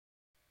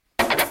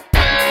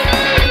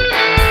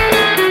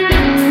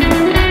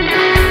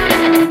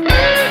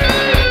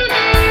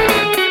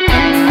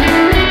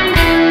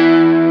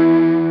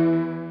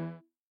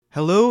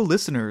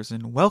listeners,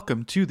 and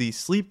welcome to the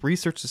Sleep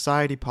Research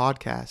Society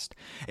Podcast,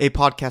 a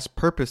podcast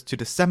purposed to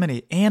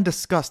disseminate and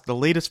discuss the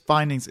latest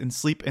findings in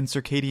sleep and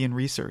circadian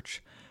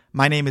research.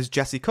 My name is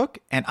Jesse Cook,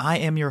 and I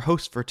am your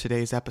host for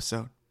today's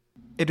episode.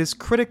 It is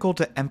critical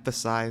to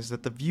emphasize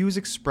that the views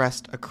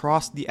expressed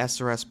across the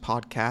SRS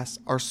Podcast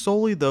are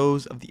solely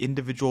those of the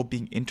individual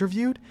being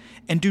interviewed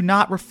and do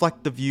not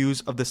reflect the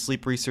views of the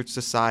Sleep Research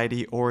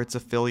Society or its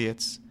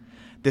affiliates.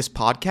 This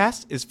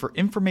podcast is for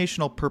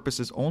informational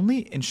purposes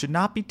only and should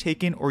not be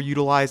taken or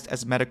utilized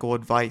as medical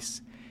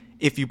advice.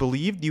 If you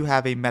believe you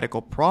have a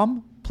medical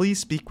problem, please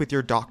speak with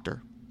your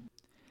doctor.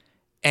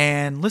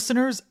 And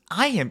listeners,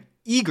 I am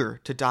eager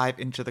to dive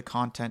into the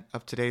content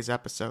of today's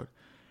episode,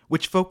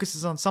 which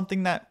focuses on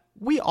something that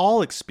we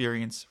all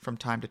experience from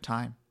time to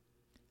time: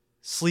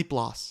 sleep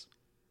loss.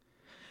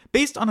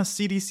 Based on a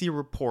CDC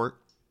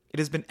report, it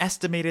has been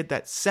estimated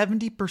that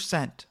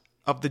 70%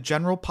 of the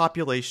general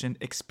population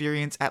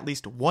experience at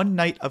least one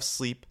night of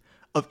sleep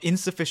of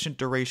insufficient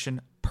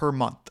duration per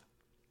month.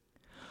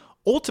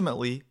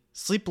 Ultimately,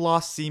 sleep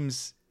loss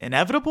seems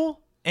inevitable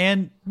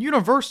and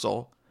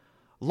universal,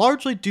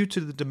 largely due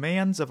to the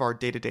demands of our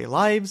day-to-day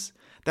lives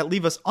that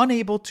leave us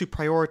unable to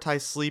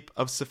prioritize sleep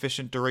of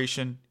sufficient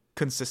duration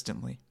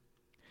consistently.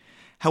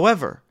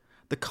 However,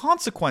 the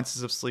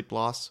consequences of sleep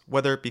loss,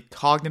 whether it be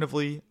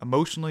cognitively,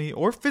 emotionally,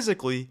 or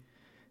physically,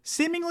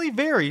 seemingly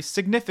vary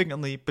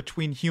significantly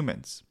between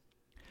humans.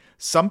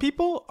 Some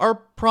people are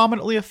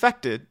prominently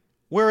affected,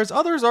 whereas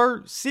others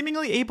are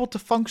seemingly able to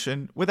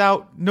function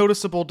without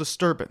noticeable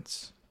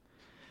disturbance.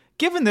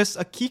 Given this,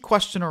 a key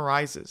question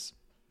arises: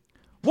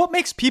 what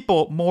makes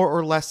people more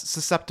or less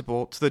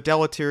susceptible to the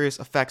deleterious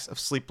effects of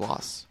sleep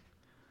loss?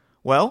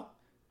 Well,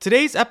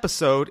 today's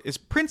episode is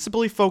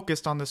principally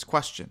focused on this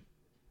question,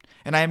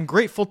 and I am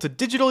grateful to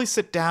digitally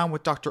sit down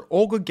with Dr.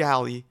 Olga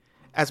Galli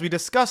as we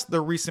discuss the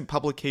recent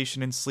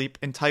publication in Sleep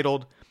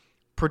entitled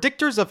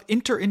Predictors of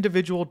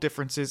Interindividual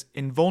Differences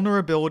in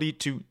Vulnerability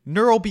to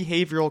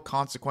Neurobehavioral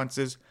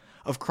Consequences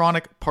of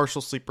Chronic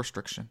Partial Sleep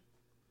Restriction.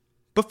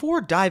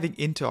 Before diving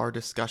into our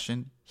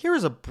discussion, here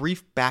is a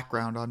brief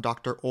background on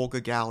Dr.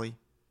 Olga Galli.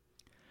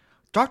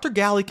 Dr.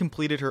 Galli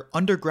completed her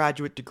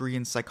undergraduate degree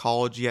in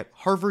psychology at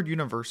Harvard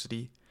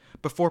University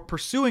before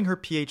pursuing her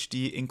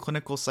PhD in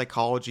clinical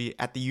psychology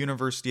at the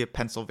University of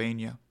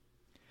Pennsylvania.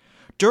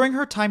 During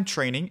her time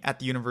training at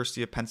the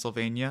University of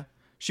Pennsylvania,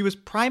 she was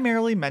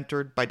primarily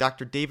mentored by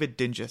Dr. David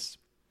Dinges.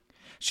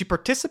 She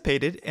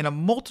participated in a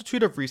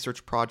multitude of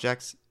research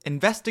projects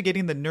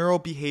investigating the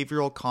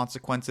neurobehavioral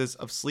consequences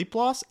of sleep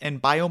loss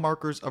and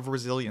biomarkers of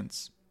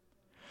resilience.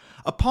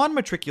 Upon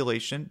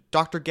matriculation,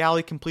 Dr.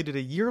 Galli completed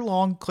a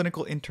year-long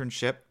clinical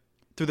internship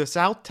through the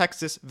South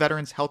Texas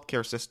Veterans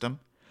Healthcare System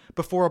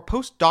before a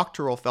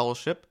postdoctoral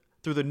fellowship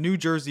through the New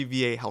Jersey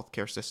VA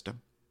healthcare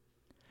system.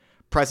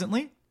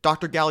 Presently,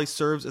 Dr. Galli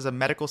serves as a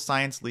medical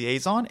science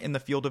liaison in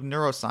the field of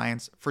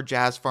neuroscience for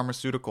Jazz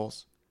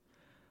Pharmaceuticals.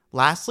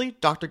 Lastly,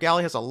 Dr.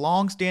 Galli has a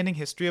long-standing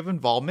history of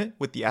involvement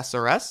with the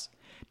SRS,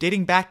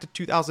 dating back to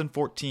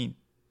 2014.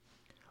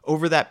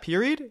 Over that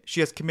period,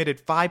 she has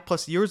committed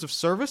 5+ years of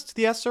service to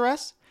the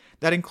SRS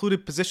that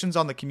included positions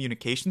on the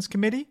Communications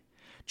Committee,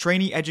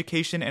 Trainee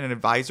Education and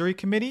Advisory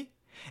Committee,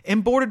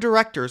 and Board of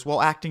Directors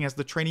while acting as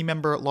the trainee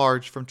member at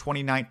large from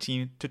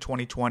 2019 to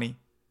 2020.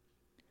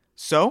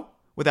 So,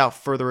 without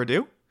further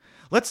ado,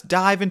 let's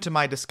dive into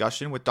my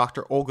discussion with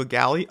Dr. Olga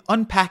Galli,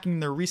 unpacking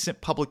the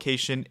recent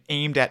publication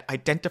aimed at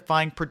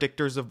identifying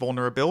predictors of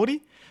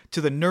vulnerability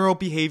to the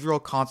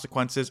neurobehavioral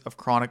consequences of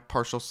chronic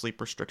partial sleep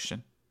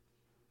restriction.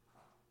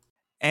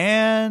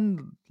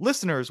 And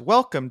listeners,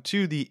 welcome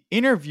to the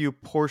interview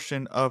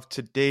portion of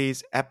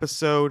today's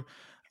episode.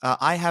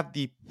 I have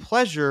the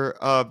pleasure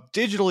of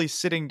digitally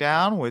sitting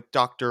down with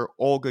Dr.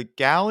 Olga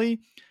Galli.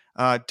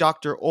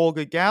 Dr.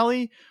 Olga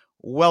Galli,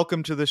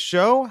 welcome to the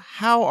show.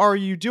 How are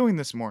you doing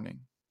this morning?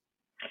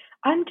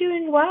 I'm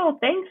doing well.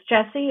 Thanks,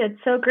 Jesse. It's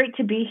so great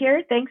to be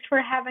here. Thanks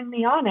for having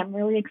me on. I'm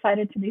really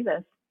excited to do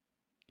this.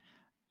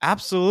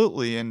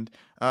 Absolutely, and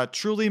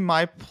truly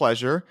my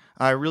pleasure.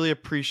 I really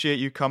appreciate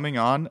you coming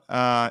on.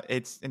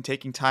 And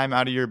taking time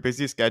out of your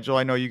busy schedule.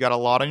 I know you got a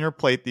lot on your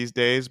plate these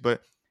days,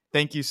 but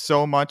thank you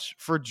so much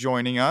for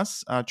joining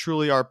us.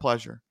 Truly our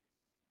pleasure.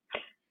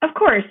 Of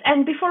course.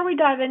 And before we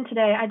dive in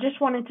today, I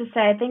just wanted to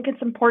say I think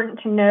it's important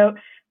to note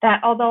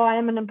that although I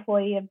am an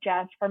employee of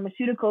Jazz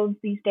Pharmaceuticals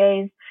these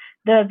days,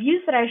 the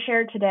views that I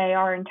share today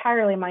are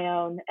entirely my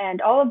own,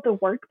 and all of the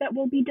work that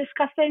we'll be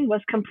discussing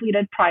was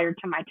completed prior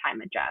to my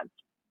time at Jazz.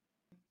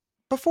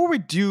 Before we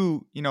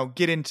do,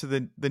 get into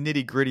the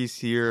nitty-gritties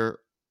here,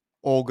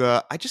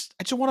 Olga, I just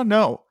want to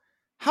know,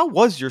 how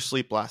was your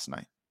sleep last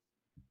night?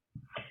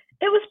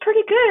 It was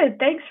pretty good.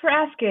 Thanks for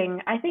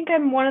asking. I think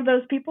I'm one of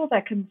those people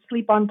that can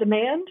sleep on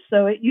demand,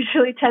 so it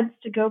usually tends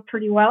to go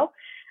pretty well.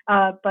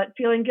 But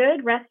feeling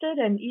good, rested,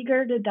 and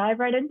eager to dive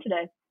right in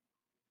today.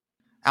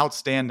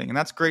 Outstanding. And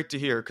that's great to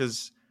hear,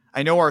 because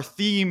I know our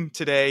theme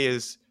today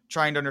is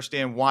trying to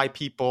understand why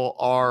people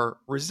are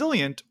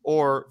resilient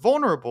or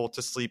vulnerable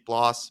to sleep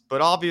loss,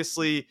 but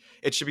obviously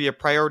it should be a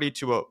priority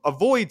to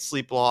avoid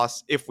sleep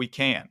loss if we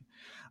can.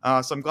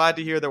 So I'm glad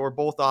to hear that we're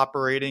both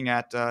operating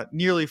at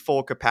nearly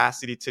full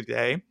capacity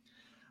today.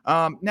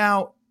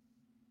 Now,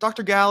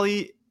 Dr.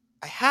 Galli,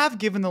 I have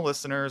given the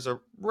listeners a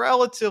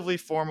relatively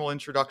formal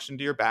introduction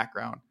to your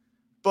background,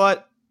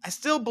 but I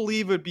still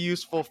believe it would be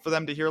useful for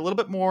them to hear a little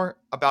bit more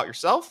about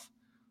yourself.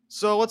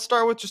 So let's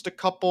start with just a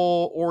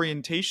couple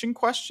orientation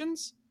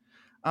questions.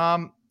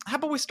 How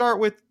about we start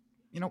with,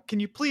 can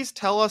you please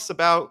tell us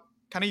about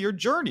kind of your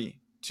journey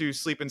to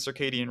sleep and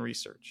circadian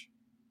research?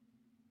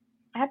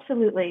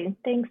 Absolutely.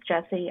 Thanks,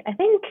 Jesse. I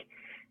think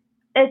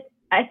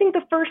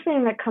the first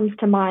thing that comes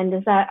to mind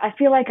is that I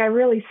feel like I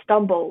really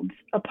stumbled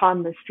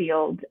upon this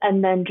field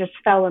and then just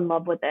fell in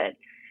love with it.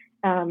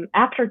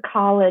 After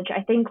college,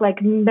 I think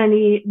like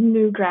many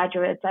new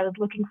graduates, I was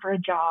looking for a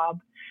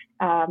job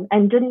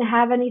and didn't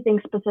have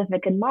anything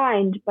specific in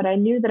mind, but I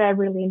knew that I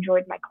really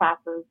enjoyed my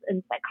classes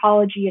in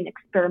psychology and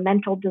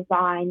experimental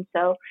design.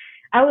 So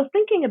I was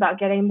thinking about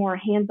getting more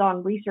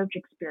hands-on research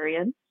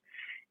experience.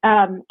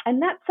 And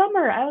that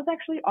summer, I was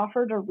actually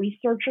offered a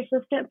research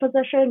assistant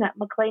position at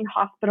McLean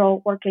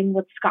Hospital working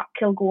with Scott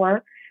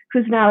Kilgore,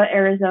 who's now at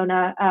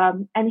Arizona.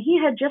 And he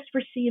had just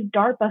received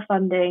DARPA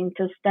funding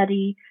to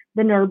study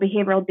the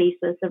neurobehavioral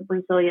basis of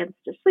resilience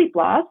to sleep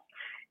loss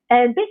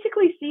and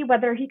basically see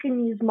whether he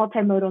can use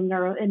multimodal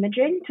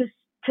neuroimaging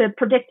to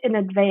predict in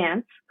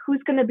advance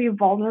who's going to be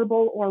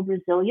vulnerable or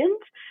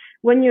resilient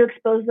when you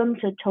expose them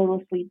to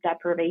total sleep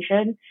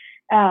deprivation,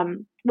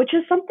 which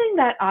is something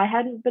that I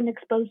hadn't been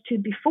exposed to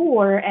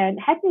before and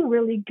hadn't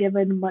really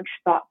given much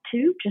thought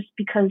to, just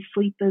because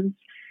sleep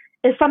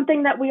is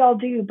something that we all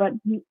do but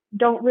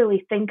don't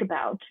really think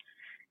about.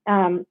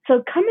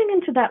 So coming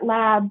into that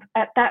lab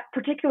at that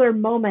particular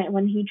moment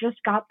when he just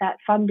got that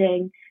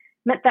funding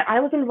meant that I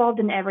was involved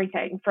in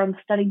everything from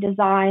study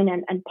design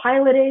and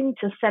piloting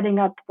to setting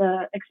up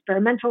the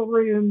experimental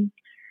room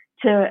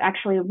to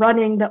actually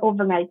running the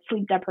overnight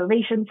sleep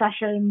deprivation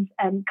sessions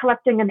and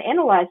collecting and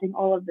analyzing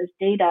all of this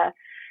data.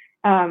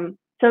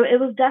 So it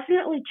was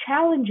definitely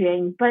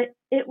challenging, but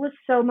it was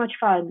so much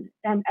fun.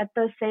 And at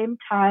the same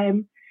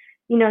time,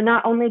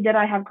 not only did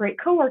I have great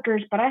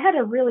coworkers, but I had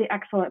a really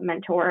excellent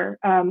mentor.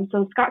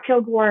 So Scott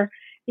Kilgore,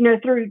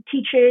 through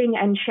teaching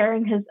and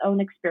sharing his own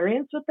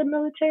experience with the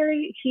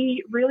military,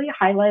 he really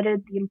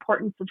highlighted the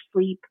importance of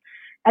sleep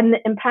and the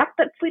impact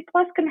that sleep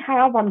loss can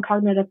have on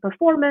cognitive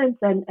performance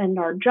and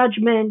our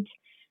judgment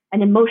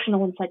and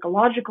emotional and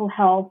psychological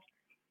health.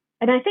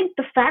 And I think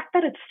the fact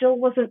that it still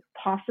wasn't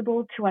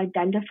possible to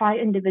identify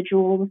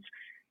individuals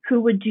who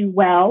would do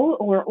well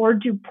or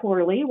do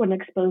poorly when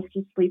exposed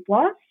to sleep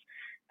loss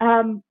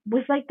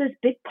was like this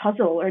big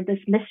puzzle or this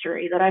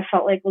mystery that I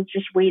felt like was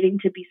just waiting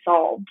to be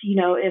solved.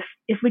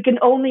 If we can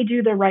only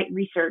do the right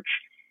research,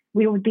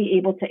 we would be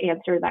able to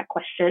answer that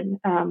question.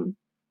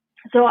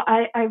 So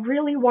I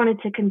really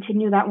wanted to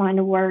continue that line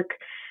of work.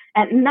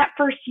 And in that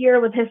first year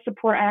with his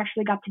support, I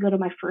actually got to go to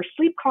my first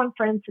sleep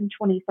conference in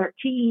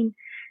 2013.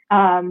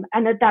 And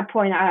at that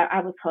point, I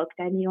was hooked.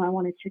 I knew I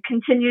wanted to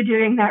continue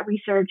doing that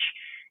research.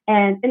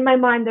 And in my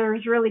mind, there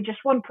was really just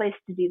one place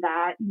to do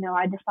that.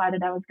 I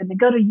decided I was going to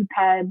go to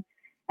UPenn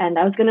and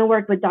I was going to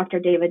work with Dr.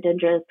 David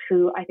Dinges,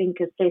 who I think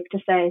is safe to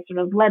say sort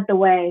of led the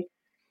way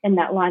in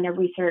that line of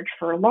research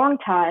for a long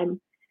time.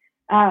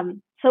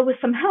 So with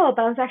some help,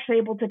 I was actually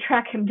able to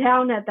track him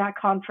down at that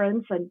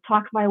conference and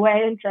talk my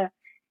way into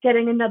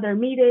getting another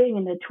meeting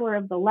and a tour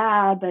of the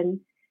lab and,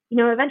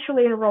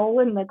 eventually enroll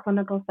in the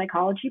clinical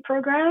psychology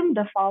program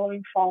the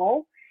following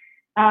fall.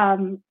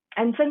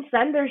 And since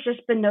then, there's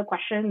just been no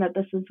question that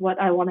this is what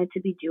I wanted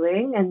to be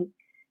doing. And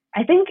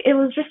I think it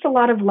was just a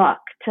lot of luck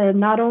to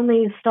not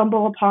only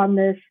stumble upon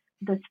this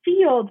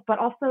field, but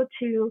also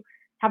to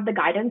have the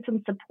guidance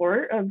and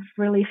support of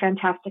really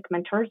fantastic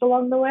mentors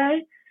along the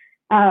way.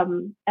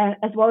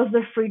 As well as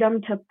the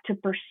freedom to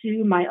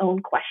pursue my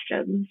own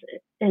questions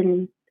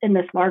in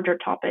this larger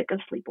topic of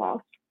sleep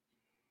loss.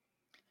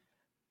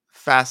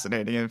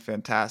 Fascinating and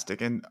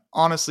fantastic. And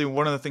honestly,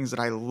 one of the things that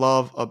I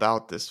love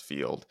about this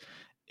field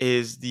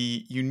is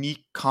the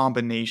unique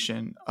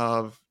combination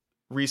of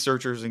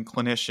researchers and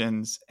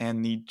clinicians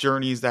and the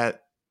journeys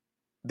that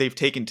they've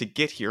taken to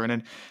get here. And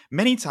then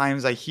many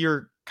times I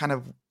hear kind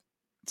of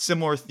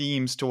similar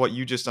themes to what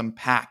you just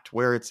unpacked,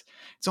 where it's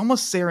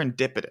almost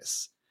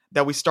serendipitous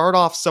that we start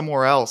off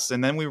somewhere else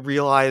and then we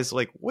realize,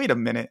 like, wait a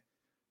minute,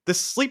 this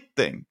sleep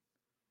thing,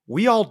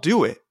 we all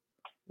do it.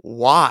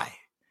 Why?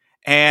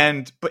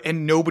 And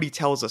nobody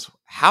tells us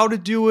how to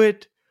do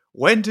it,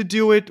 when to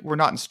do it. We're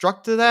not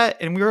instructed to that.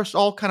 And we were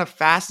all kind of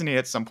fascinated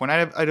at some point. I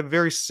had a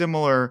very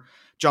similar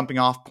jumping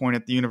off point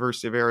at the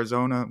University of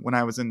Arizona when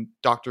I was in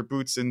Dr.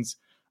 Bootson's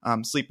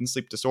sleep and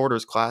sleep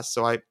disorders class.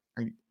 So I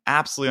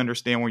absolutely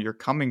understand where you're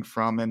coming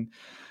from. And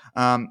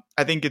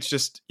I think it's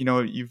just,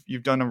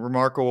 you've done a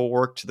remarkable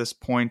work to this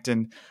point.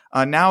 And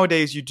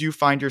nowadays you do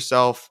find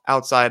yourself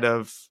outside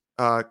of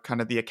kind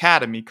of the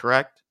academy,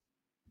 correct?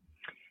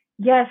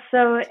 Yes.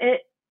 So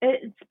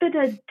it's been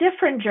a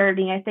different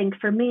journey, I think,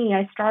 for me.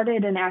 I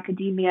started in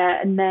academia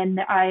and then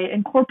I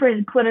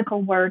incorporated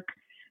clinical work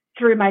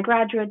through my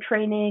graduate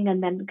training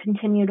and then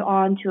continued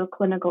on to a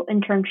clinical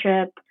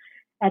internship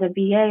at a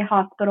VA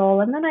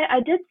hospital. And then I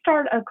did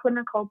start a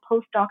clinical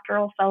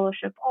postdoctoral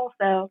fellowship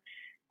also.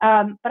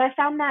 But I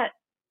found that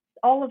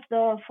all of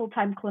the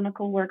full-time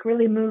clinical work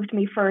really moved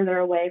me further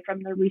away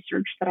from the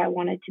research that I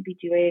wanted to be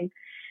doing.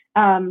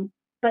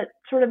 But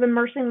sort of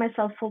immersing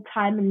myself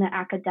full-time in the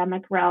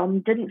academic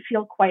realm didn't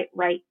feel quite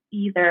right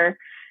either.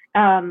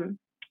 And,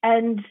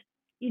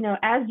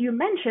 as you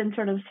mentioned,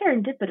 sort of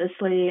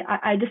serendipitously,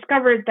 I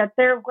discovered that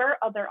there were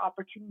other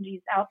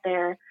opportunities out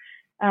there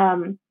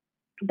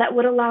that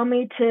would allow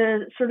me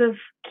to sort of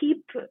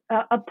keep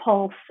a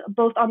pulse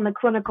both on the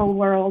clinical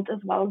world as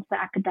well as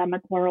the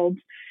academic world.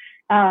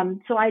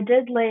 So I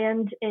did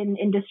land in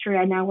industry.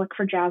 I now work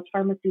for Jazz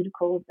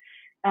Pharmaceuticals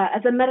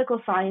as a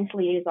medical science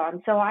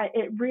liaison. So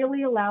it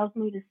really allows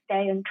me to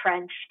stay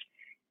entrenched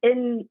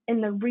in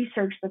the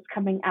research that's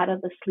coming out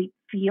of the sleep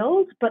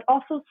field, but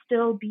also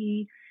still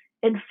be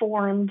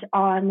informed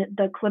on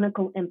the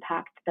clinical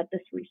impact that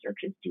this research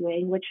is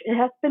doing, which it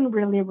has been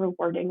really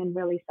rewarding and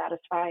really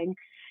satisfying.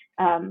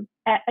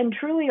 And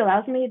truly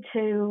allows me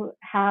to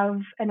have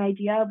an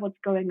idea of what's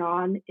going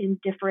on in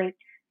different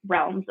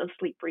realms of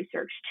sleep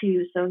research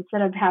too. So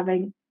instead of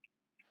having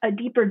a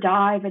deeper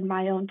dive in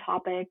my own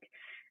topic,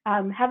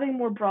 having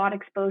more broad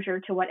exposure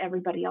to what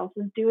everybody else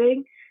is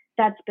doing,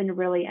 that's been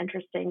really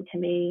interesting to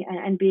me,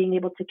 and being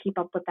able to keep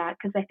up with that.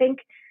 Because I think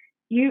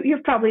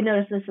you've probably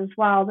noticed this as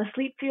well. The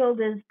sleep field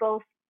is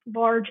both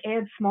large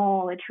and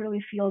small. It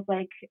truly feels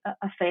like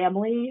a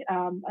family,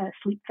 a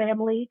sleep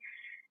family.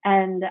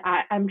 And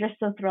I'm just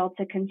so thrilled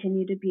to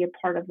continue to be a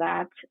part of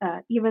that,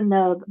 even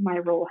though my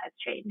role has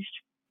changed.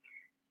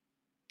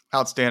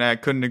 Outstanding. I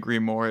couldn't agree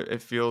more.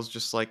 It feels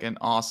just like an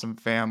awesome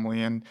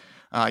family, and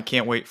I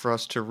can't wait for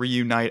us to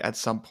reunite at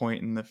some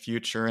point in the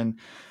future. And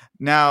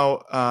now,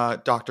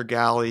 Dr.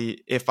 Galli,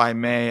 if I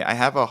may, I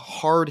have a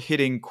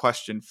hard-hitting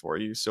question for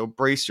you, so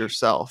brace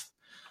yourself.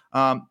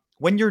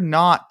 When you're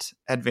not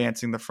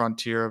advancing the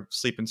frontier of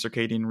sleep and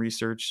circadian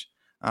research,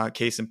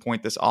 case in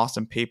point, this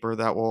awesome paper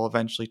that we'll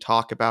eventually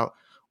talk about,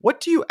 what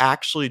do you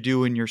actually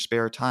do in your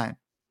spare time?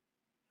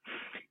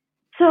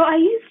 So I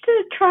used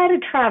to try to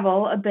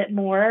travel a bit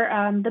more.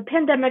 The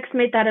pandemic's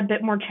made that a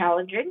bit more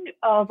challenging,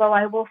 although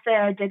I will say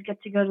I did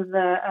get to go to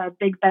the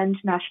Big Bend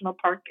National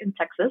Park in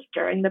Texas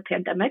during the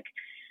pandemic,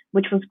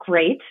 which was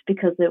great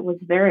because it was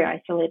very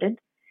isolated.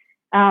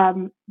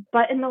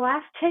 But in the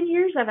last 10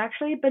 years, I've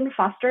actually been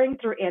fostering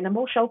through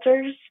animal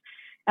shelters,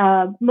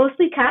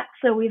 mostly cats.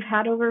 So we've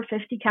had over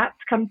 50 cats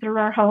come through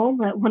our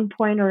home at one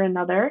point or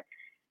another,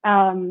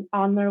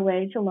 on their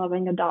way to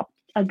loving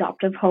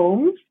adoptive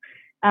homes.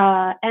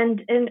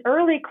 And in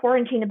early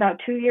quarantine,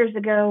 about 2 years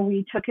ago,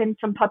 we took in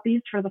some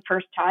puppies for the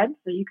first time.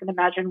 So you can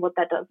imagine what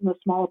that does in a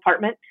small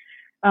apartment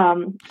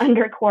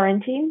under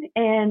quarantine.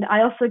 And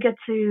I also got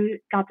to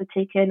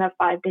take in a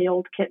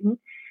 5-day-old kitten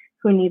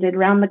who needed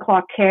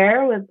round-the-clock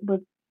care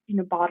with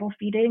bottle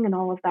feeding and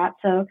all of that.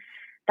 So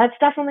that's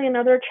definitely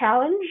another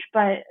challenge,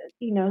 but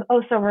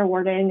oh so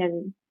rewarding.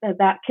 And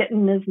that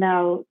kitten is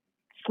now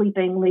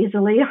sleeping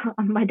lazily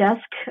on my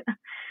desk.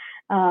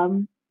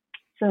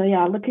 So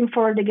yeah, looking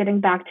forward to getting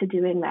back to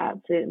doing that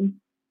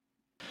soon.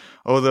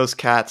 Oh, those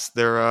cats,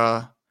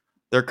 they're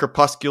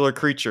crepuscular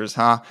creatures,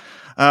 huh?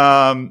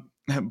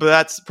 But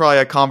that's probably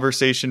a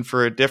conversation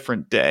for a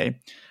different day.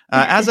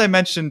 As I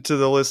mentioned to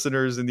the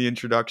listeners in the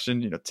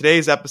introduction,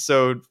 today's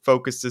episode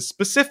focuses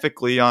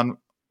specifically on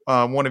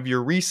one of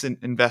your recent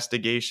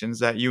investigations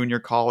that you and your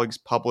colleagues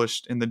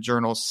published in the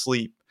journal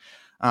Sleep.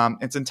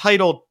 It's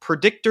entitled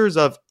Predictors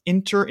of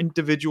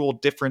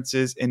Interindividual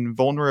Differences in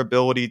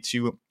Vulnerability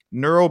to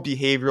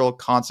Neurobehavioral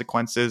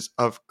Consequences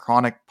of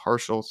Chronic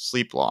Partial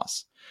Sleep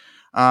Loss.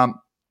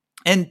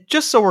 And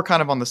just so we're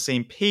kind of on the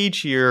same page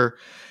here,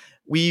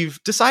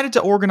 we've decided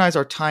to organize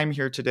our time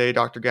here today,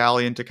 Dr.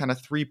 Galli, into kind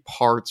of 3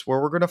 parts,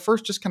 where we're going to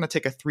first just kind of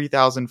take a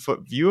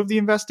 3,000-foot view of the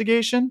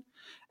investigation,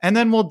 and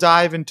then we'll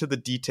dive into the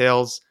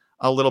details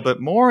a little bit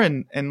more.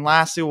 And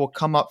lastly, we'll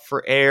come up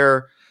for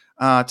air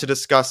to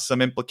discuss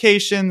some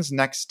implications,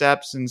 next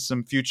steps, and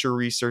some future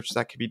research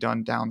that could be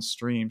done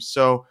downstream.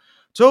 So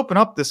to open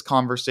up this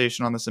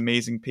conversation on this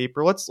amazing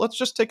paper, let's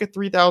just take a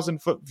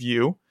 3,000-foot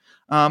view.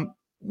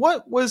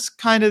 What was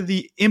kind of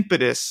the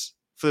impetus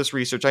for this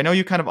research? I know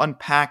you kind of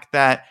unpacked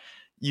that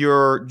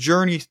your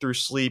journey through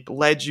sleep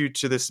led you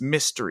to this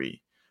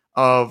mystery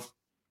of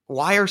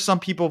why are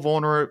some people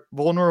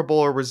vulnerable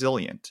or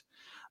resilient?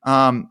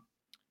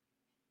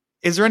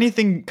 Is there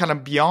anything kind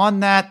of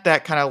beyond that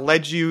kind of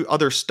led you,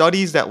 other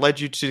studies that led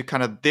you to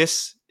kind of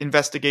this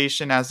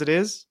investigation as it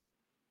is?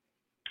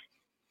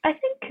 I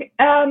think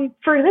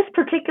for this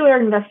particular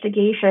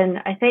investigation,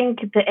 I think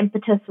the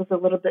impetus was a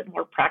little bit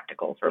more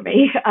practical for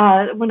me.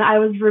 When I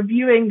was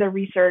reviewing the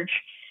research,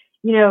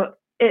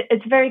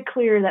 it's very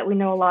clear that we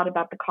know a lot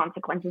about the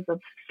consequences of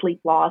sleep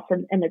loss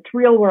and its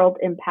real world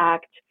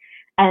impact.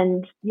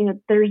 And,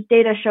 there's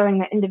data showing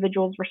that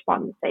individuals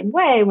respond the same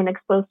way when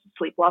exposed to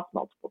sleep loss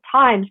multiple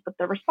times, but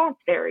the response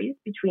varies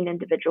between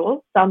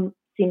individuals. Some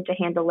seem to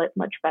handle it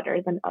much better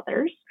than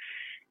others.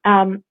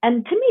 And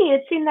to me,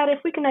 it seemed that if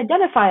we can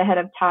identify ahead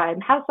of time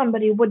how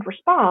somebody would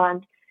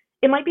respond,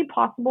 it might be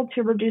possible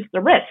to reduce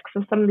the risks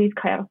of some of these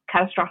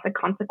catastrophic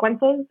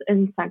consequences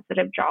in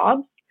sensitive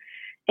jobs.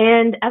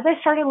 And as I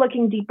started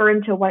looking deeper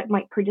into what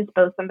might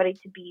predispose somebody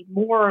to be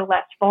more or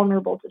less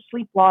vulnerable to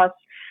sleep loss,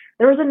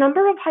 there was a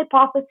number of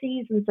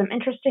hypotheses and some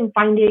interesting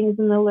findings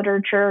in the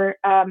literature,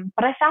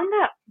 but I found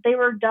that they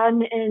were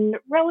done in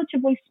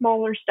relatively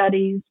smaller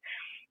studies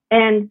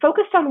and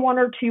focused on one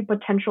or two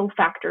potential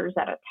factors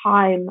at a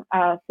time.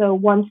 So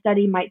one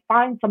study might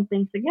find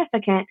something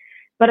significant,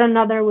 but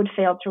another would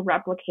fail to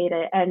replicate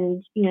it.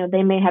 And,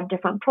 they may have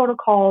different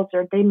protocols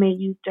or they may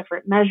use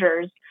different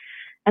measures.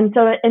 And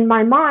so in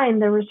my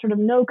mind, there was sort of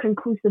no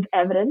conclusive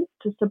evidence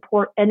to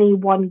support any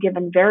one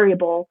given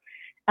variable.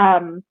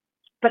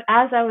 But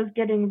as I was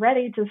getting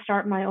ready to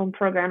start my own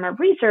program of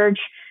research,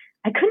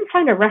 I couldn't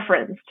find a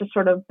reference to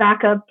sort of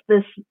back up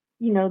this,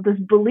 this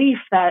belief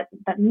that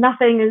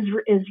nothing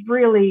is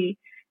really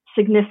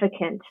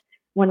significant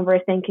when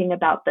we're thinking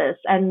about this.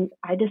 And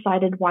I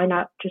decided, why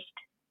not just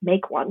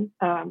make one,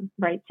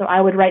 right? So I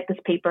would write this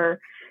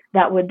paper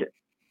that would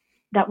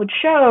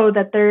show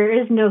that there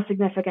is no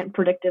significant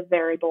predictive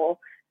variable.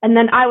 And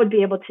then I would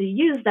be able to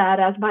use that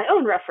as my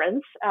own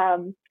reference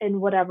in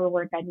whatever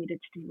work I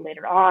needed to do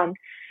later on.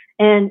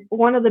 And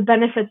one of the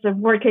benefits of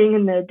working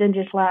in the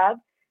Dingish lab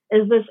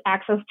is this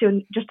access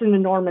to just an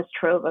enormous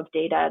trove of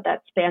data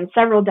that spans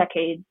several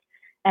decades.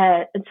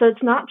 And so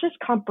it's not just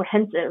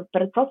comprehensive,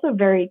 but it's also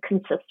very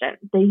consistent.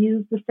 They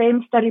use the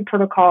same study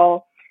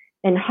protocol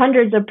in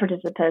hundreds of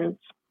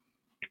participants.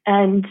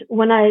 And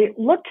when I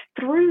looked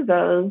through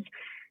those,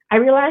 I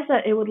realized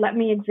that it would let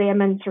me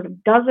examine sort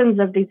of dozens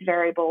of these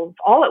variables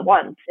all at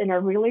once in a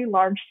really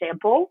large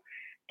sample.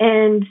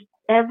 And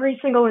every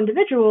single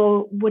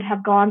individual would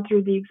have gone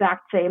through the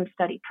exact same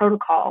study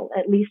protocol,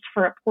 at least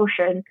for a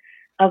portion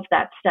of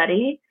that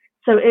study.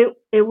 So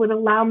it would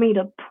allow me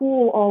to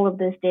pool all of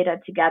this data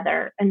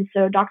together. And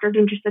so Dr.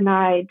 Dinges and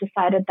I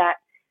decided that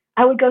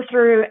I would go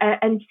through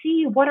and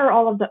see what are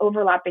all of the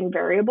overlapping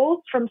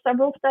variables from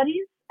several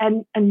studies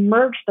and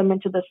merge them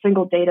into the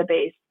single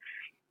database.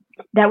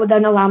 That would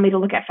then allow me to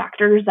look at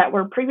factors that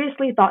were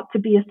previously thought to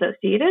be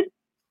associated,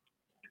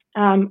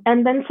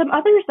 and then some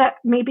others that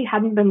maybe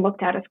hadn't been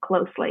looked at as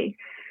closely.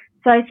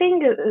 So I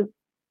think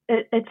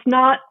it's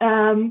not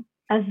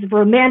as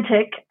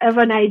romantic of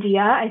an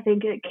idea. I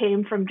think it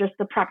came from just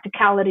the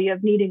practicality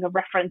of needing a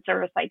reference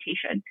or a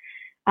citation.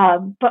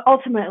 But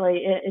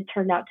ultimately, it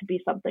turned out to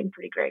be something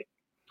pretty great.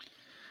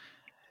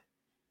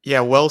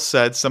 Yeah, well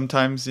said.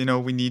 Sometimes,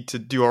 we need to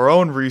do our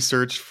own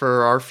research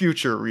for our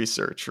future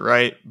research,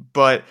 right?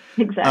 But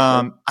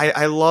exactly.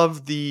 I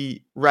love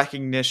the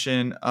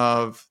recognition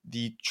of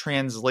the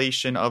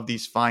translation of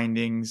these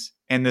findings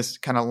and this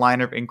kind of line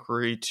of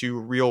inquiry to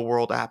real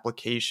world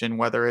application,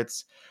 whether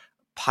it's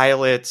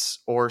pilots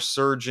or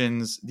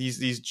surgeons,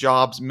 these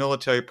jobs,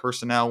 military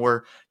personnel,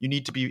 where you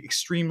need to be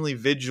extremely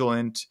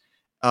vigilant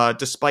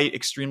despite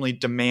extremely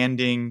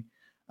demanding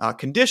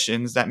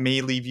conditions that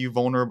may leave you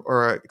vulnerable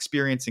or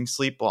experiencing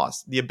sleep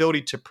loss. The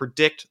ability to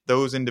predict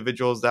those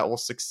individuals that will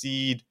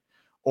succeed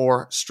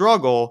or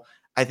struggle,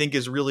 I think,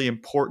 is really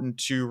important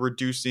to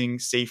reducing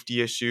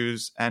safety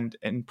issues and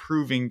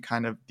improving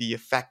kind of the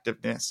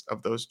effectiveness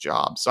of those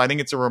jobs. So I think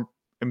it's a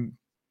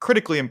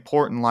critically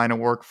important line of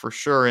work for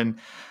sure. And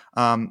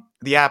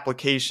the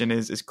application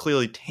is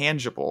clearly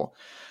tangible.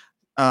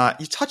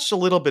 You touched a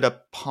little bit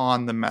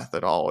upon the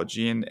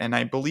methodology, and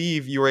I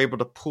believe you were able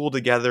to pull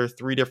together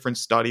 3 different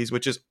studies,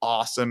 which is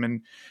awesome.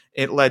 And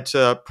it led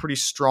to a pretty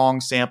strong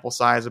sample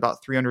size,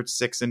 about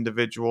 306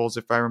 individuals,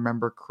 if I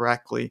remember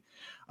correctly.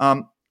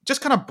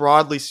 Just kind of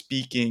broadly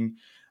speaking,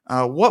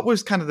 what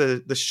was kind of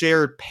the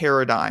shared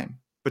paradigm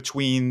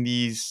between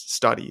these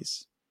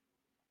studies?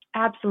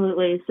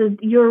 Absolutely. So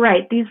you're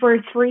right. These were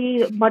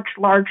 3 much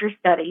larger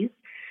studies.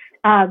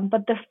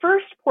 But the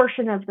first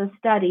portion of the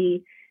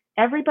study,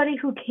 everybody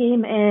who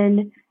came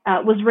in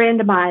was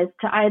randomized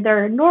to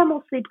either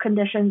normal sleep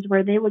conditions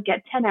where they would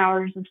get 10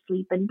 hours of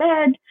sleep in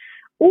bed,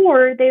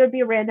 or they would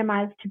be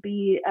randomized to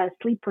be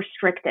sleep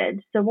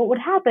restricted. So what would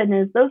happen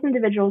is those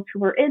individuals who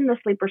were in the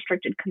sleep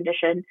restricted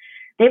condition,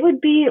 they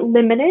would be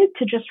limited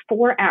to just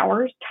 4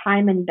 hours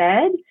time in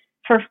bed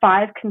for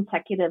 5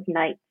 consecutive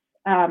nights.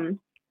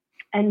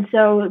 And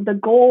so the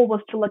goal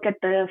was to look at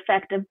the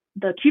effect of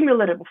the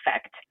cumulative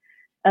effect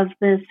of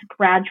this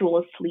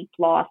gradual sleep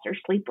loss or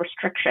sleep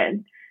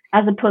restriction,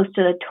 as opposed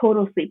to the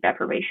total sleep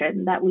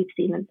deprivation that we've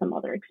seen in some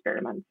other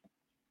experiments.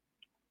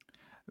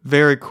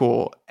 Very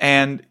cool.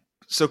 And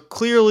so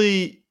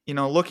clearly,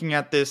 looking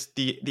at this,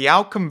 the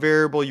outcome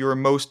variable you were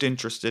most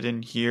interested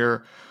in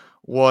here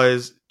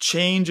was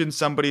change in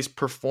somebody's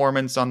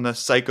performance on the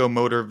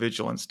psychomotor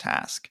vigilance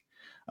task.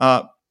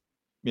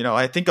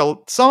 I think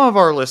some of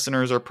our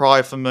listeners are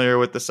probably familiar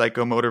with the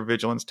psychomotor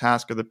vigilance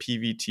task or the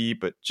PVT,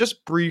 but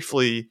just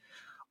briefly,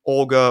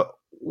 Olga,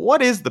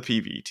 what is the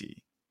PVT?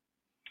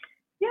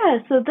 Yeah,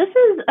 so this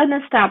is an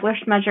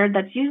established measure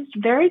that's used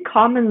very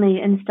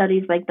commonly in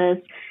studies like this.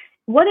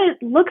 What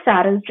it looks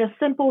at is just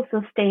simple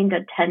sustained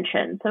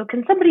attention. So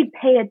can somebody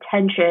pay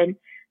attention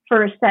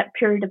for a set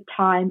period of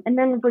time and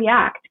then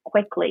react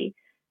quickly?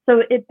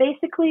 So it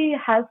basically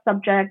has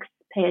subjects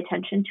pay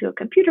attention to a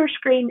computer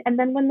screen, and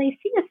then when they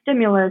see a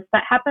stimulus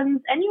that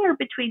happens anywhere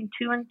between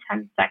 2 and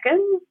 10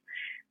 seconds,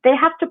 they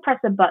have to press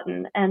a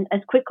button and as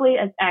quickly,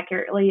 as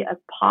accurately as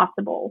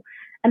possible.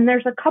 And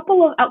there's a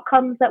couple of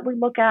outcomes that we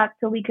look at.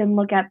 So we can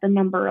look at the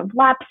number of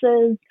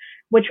lapses,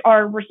 which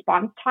are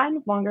response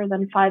times longer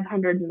than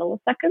 500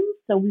 milliseconds.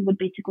 So we would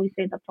basically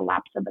say that's a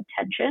lapse of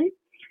attention.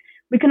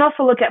 We can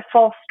also look at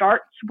false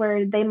starts,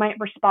 where they might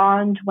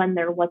respond when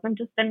there wasn't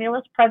a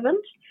stimulus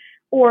present,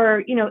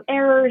 or,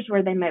 errors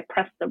where they might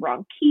press the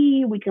wrong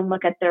key. We can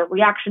look at their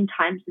reaction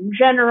times in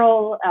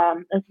general,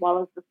 as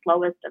well as the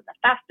slowest and the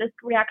fastest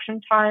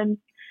reaction times.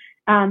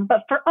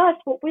 But for us,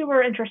 what we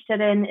were interested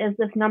in is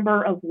this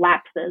number of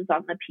lapses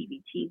on the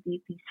PVT,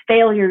 these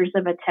failures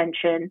of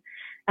attention,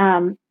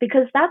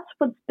 because that's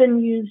what's been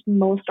used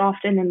most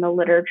often in the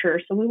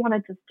literature. So we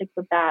wanted to stick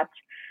with that,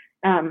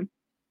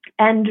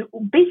 and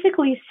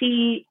basically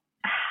see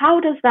how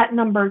does that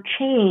number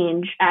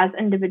change as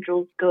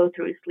individuals go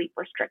through sleep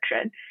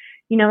restriction.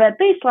 At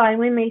baseline,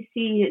 we may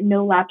see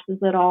no lapses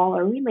at all,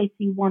 or we may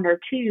see one or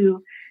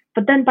two,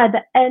 but then by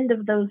the end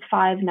of those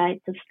 5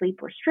 nights of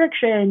sleep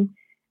restriction,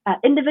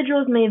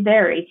 individuals may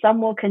vary.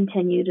 Some will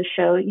continue to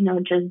show,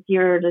 just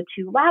 0 to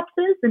 2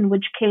 lapses, in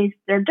which case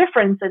their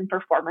difference in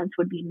performance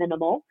would be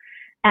minimal.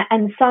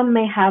 And some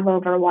may have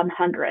over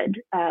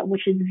 100,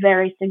 which is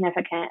very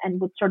significant and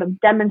would sort of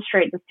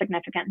demonstrate the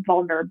significant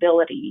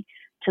vulnerability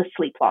to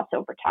sleep loss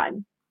over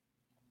time.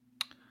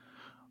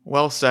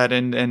 Well said.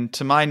 And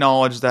to my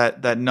knowledge,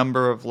 that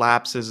number of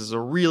lapses is a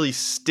really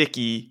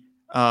sticky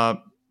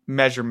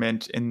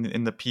measurement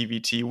in the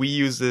PVT. We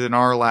use it in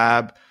our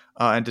lab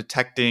in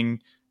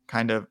detecting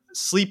kind of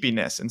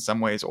sleepiness in some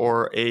ways,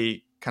 or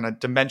a kind of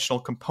dimensional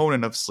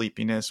component of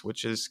sleepiness,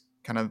 which is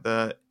kind of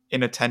the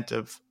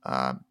inattentive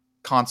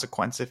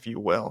consequence, if you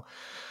will.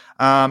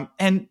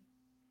 And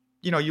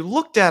you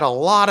looked at a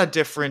lot of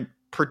different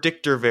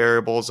predictor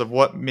variables of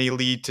what may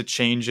lead to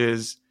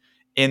changes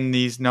in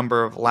these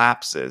number of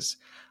lapses.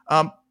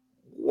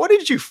 What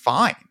did you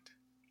find?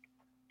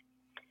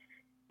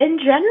 In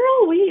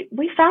general,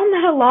 we found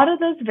that a lot of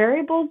those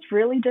variables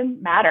really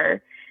didn't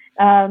matter.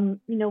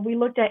 We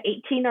looked at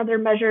 18 other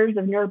measures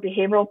of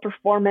neurobehavioral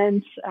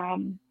performance,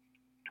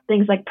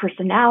 things like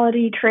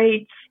personality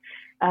traits,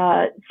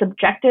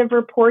 subjective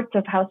reports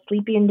of how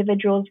sleepy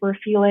individuals were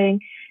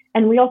feeling.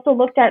 And we also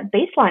looked at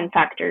baseline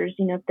factors,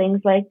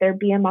 things like their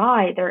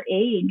BMI, their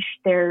age,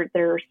 their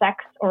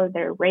sex, or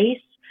their race.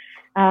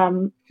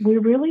 We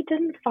really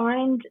didn't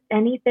find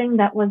anything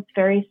that was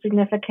very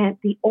significant.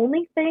 The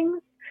only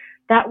things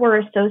that were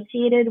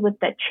associated with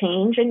the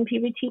change in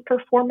PVT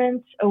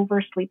performance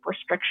over sleep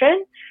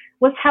restriction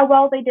was how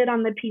well they did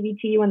on the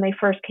PVT when they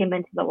first came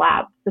into the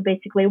lab. So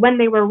basically, when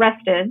they were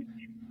rested,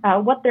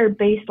 what their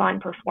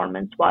baseline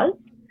performance was.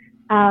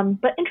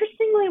 But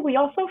interestingly, we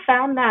also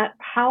found that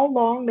how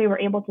long they were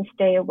able to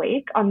stay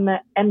awake on the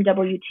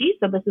MWT,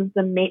 so this is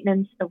the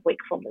maintenance of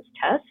wakefulness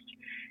test,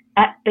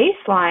 at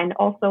baseline,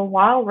 also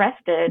while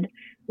rested,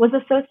 was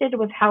associated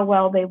with how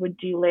well they would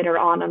do later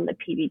on the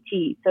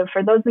PVT. So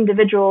for those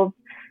individuals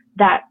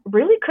that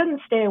really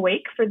couldn't stay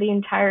awake for the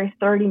entire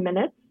 30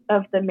 minutes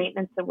of the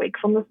maintenance of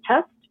wakefulness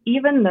test,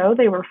 even though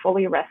they were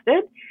fully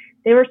rested,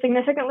 they were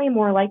significantly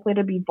more likely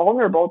to be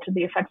vulnerable to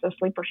the effects of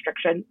sleep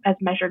restriction as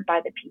measured by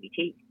the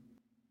PVT.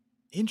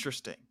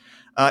 Interesting.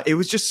 It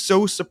was just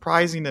so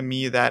surprising to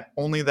me that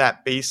only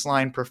that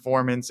baseline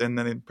performance and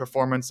then the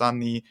performance on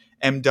the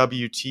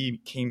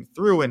MWT came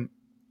through. And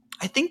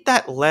I think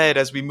that led,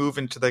 as we move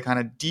into the kind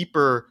of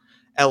deeper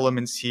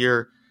elements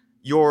here,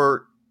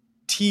 your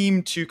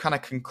team to kind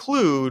of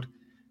conclude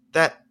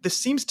that this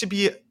seems to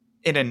be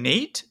an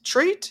innate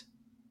trait.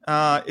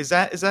 Is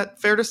that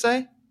fair to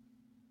say?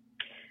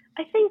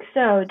 I think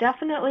so.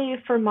 Definitely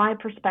from my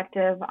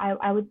perspective,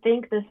 I would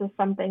think this is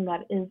something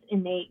that is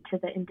innate to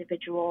the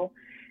individual.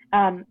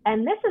 And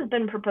this has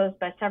been proposed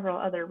by several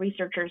other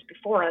researchers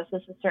before us.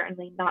 This is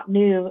certainly not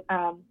new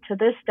to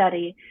this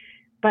study.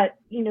 But,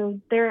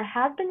 there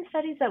have been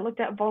studies that looked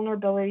at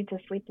vulnerability to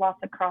sleep loss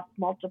across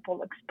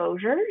multiple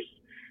exposures.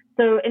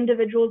 So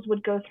individuals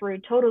would go through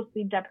total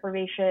sleep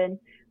deprivation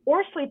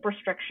or sleep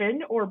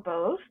restriction, or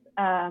both,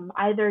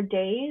 either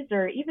days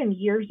or even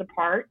years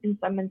apart in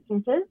some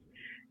instances.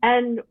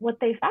 And what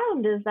they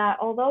found is that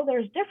although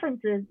there's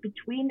differences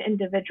between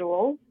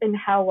individuals in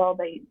how well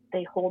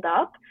they hold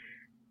up,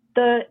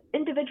 the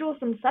individuals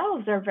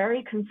themselves are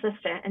very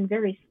consistent and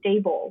very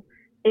stable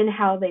in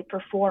how they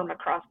perform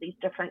across these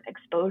different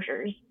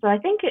exposures. So I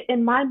think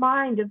in my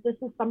mind, if this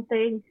is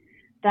something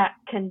that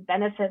can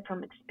benefit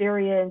from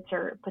experience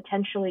or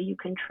potentially you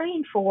can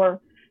train for,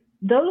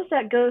 those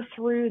that go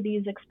through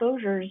these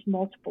exposures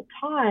multiple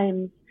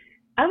times,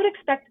 I would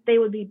expect they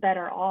would be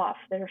better off.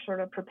 They're sort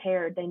of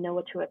prepared. They know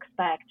what to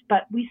expect.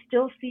 But we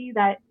still see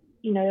that,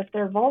 if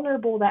they're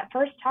vulnerable that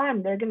first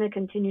time, they're going to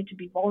continue to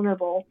be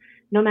vulnerable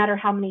no matter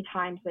how many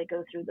times they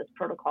go through this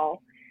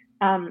protocol.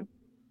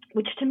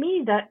 Which to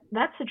me, that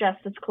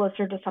suggests it's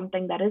closer to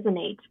something that is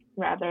innate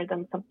rather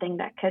than something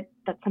that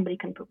somebody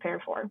can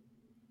prepare for.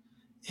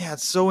 Yeah,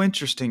 it's so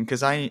interesting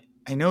because I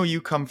I know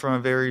you come from a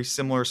very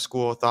similar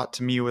school of thought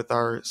to me with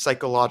our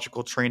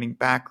psychological training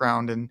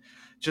background and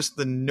just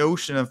the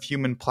notion of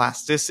human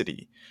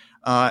plasticity.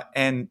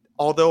 And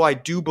although I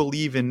do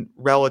believe in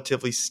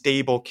relatively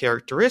stable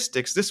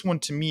characteristics, this one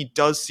to me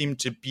does seem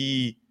to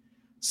be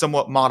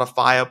somewhat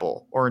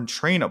modifiable or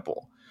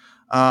entrainable.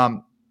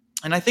 And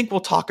I think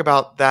we'll talk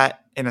about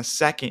that in a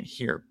second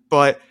here.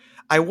 But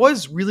I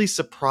was really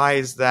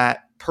surprised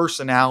that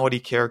personality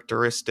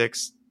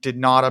characteristics did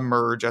not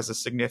emerge as a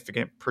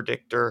significant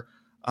predictor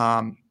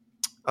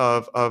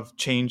of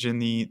change in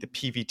the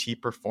PVT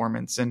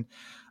performance. And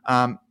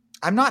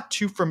I'm not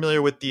too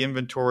familiar with the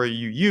inventory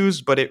you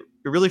use, but it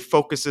really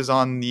focuses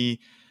on the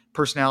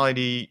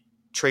personality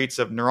traits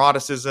of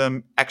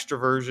neuroticism,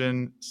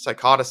 extroversion,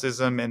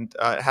 psychoticism, and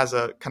it has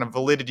a kind of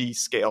validity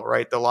scale,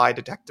 right? The lie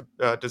detect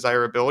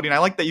desirability. And I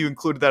like that you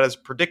included that as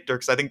predictor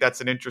because I think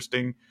that's an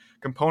interesting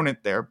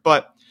component there.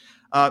 But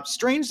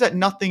strange that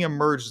nothing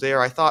emerged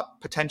there. I thought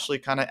potentially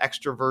kind of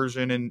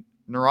extroversion and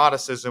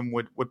neuroticism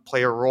would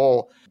play a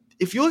role.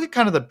 If you look at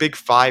kind of the big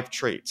five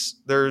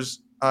traits,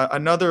 there's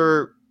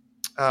another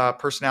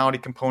personality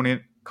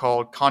component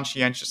called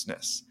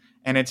conscientiousness.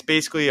 And it's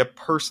basically a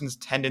person's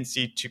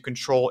tendency to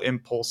control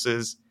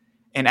impulses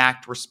and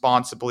act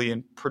responsibly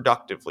and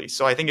productively.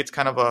 So I think it's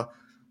kind of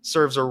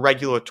serves a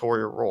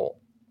regulatory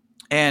role.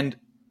 And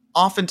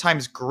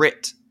oftentimes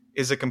grit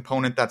is a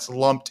component that's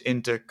lumped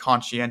into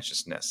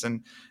conscientiousness.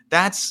 And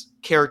that's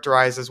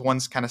characterized as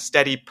one's kind of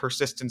steady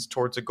persistence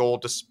towards a goal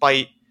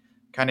despite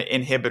kind of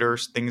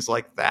inhibitors, things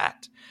like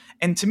that.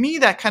 And to me,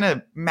 that kind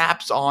of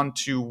maps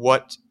onto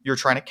what you're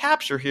trying to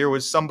capture here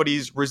was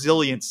somebody's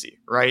resiliency,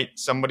 right?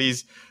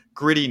 Somebody's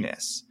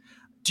grittiness.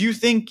 Do you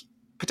think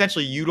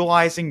potentially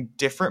utilizing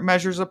different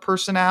measures of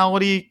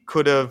personality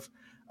could have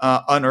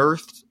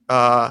unearthed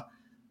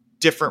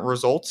different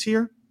results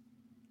here?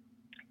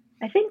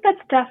 I think that's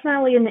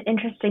definitely an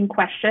interesting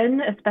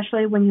question,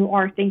 especially when you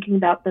are thinking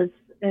about this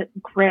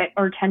grit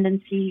or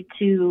tendency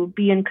to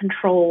be in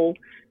control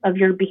of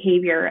your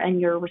behavior and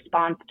your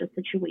response to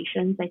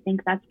situations. I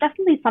think that's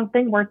definitely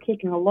something worth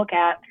taking a look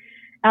at.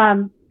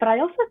 But I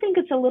also think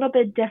it's a little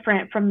bit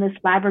different from this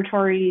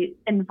laboratory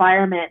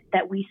environment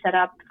that we set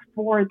up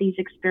for these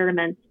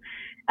experiments.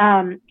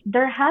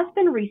 There has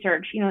been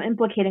research,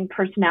 implicating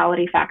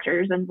personality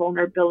factors and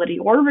vulnerability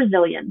or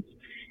resilience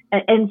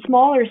in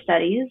smaller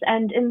studies.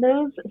 And in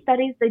those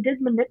studies, they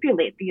did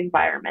manipulate the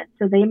environment.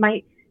 So they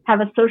might have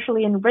a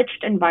socially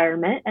enriched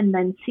environment and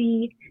then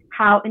see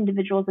how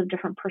individuals of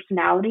different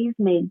personalities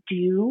may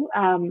do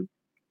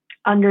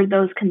under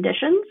those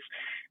conditions.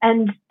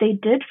 And they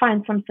did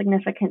find some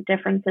significant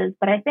differences.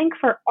 But I think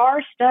for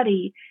our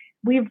study,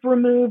 we've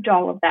removed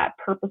all of that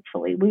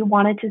purposefully. We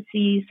wanted to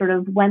see sort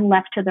of when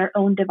left to their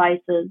own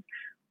devices,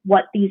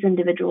 what these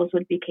individuals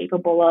would be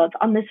capable of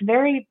on this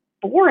very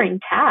boring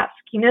task.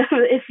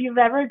 If you've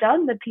ever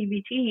done the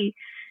PVT,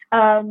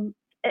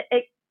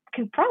 it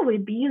can probably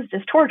be used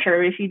as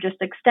torture if you just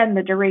extend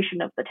the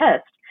duration of the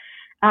test.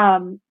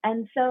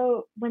 And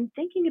so when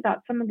thinking about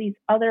some of these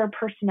other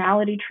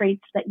personality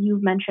traits that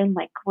you've mentioned,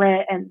 like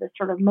grit and the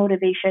sort of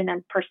motivation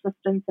and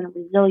persistence and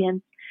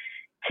resilience,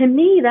 to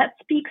me, that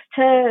speaks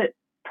to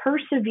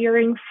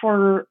persevering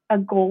for a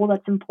goal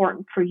that's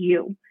important for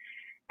you.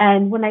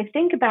 And when I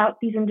think about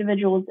these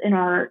individuals in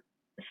our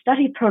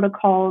study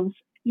protocols,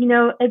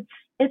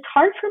 it's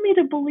hard for me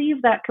to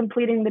believe that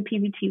completing the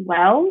PVT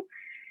well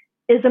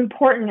is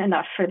important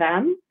enough for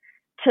them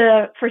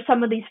for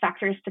some of these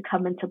factors to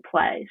come into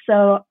play.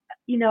 So,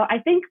 I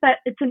think that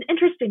it's an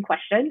interesting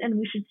question and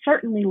we should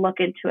certainly look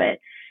into it.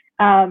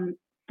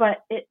 But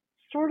it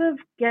sort of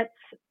gets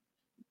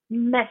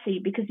messy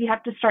because you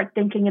have to start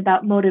thinking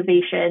about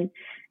motivation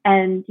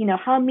and,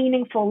 how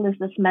meaningful is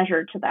this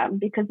measure to them?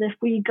 Because if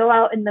we go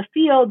out in the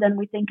field and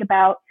we think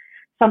about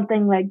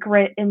something like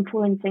grit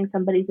influencing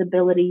somebody's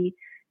ability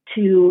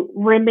to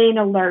remain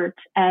alert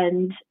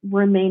and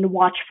remain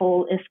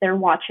watchful if they're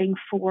watching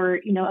for,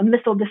 a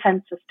missile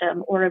defense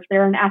system, or if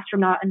they're an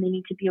astronaut and they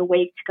need to be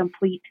awake to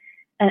complete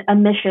a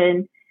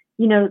mission,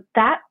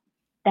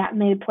 that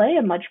may play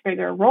a much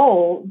bigger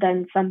role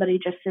than somebody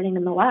just sitting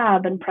in the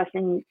lab and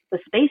pressing the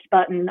space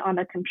button on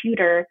a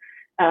computer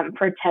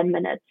for 10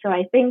 minutes. So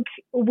I think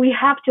we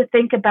have to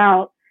think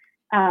about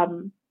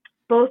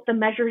both the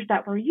measures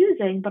that we're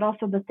using, but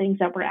also the things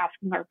that we're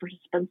asking our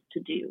participants to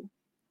do.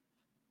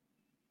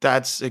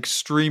 That's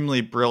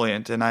extremely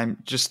brilliant. And I'm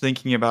just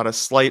thinking about a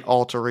slight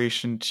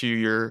alteration to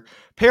your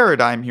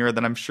paradigm here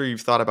that I'm sure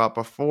you've thought about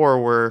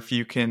before, where if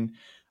you can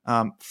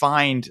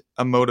find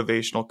a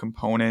motivational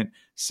component,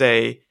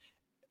 say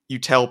you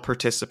tell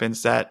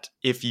participants that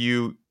if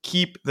you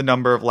keep the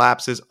number of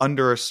lapses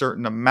under a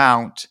certain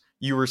amount,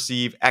 you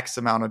receive X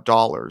amount of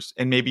dollars.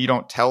 And maybe you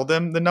don't tell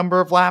them the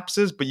number of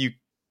lapses, but you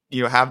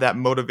have that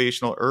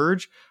motivational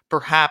urge.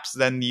 Perhaps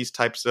then these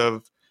types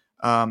of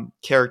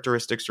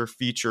characteristics or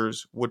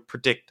features would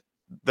predict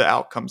the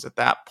outcomes at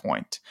that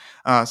point.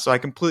 So I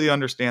completely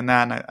understand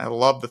that. And I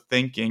love the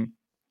thinking.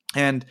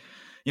 And,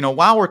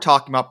 while we're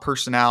talking about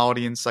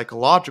personality and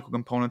psychological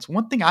components,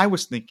 one thing I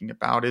was thinking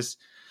about is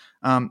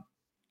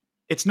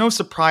it's no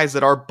surprise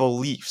that our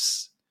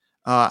beliefs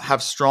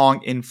have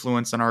strong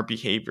influence on our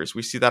behaviors.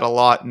 We see that a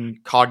lot in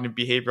cognitive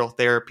behavioral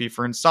therapy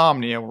for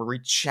insomnia, where we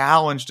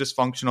challenge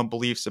dysfunctional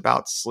beliefs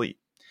about sleep.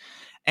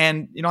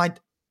 And,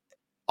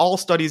 all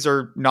studies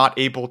are not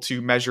able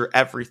to measure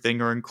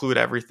everything or include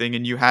everything,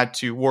 and you had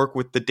to work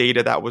with the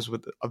data that was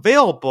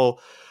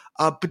available.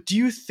 But do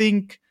you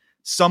think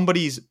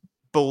somebody's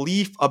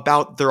belief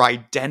about their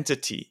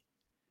identity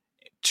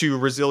to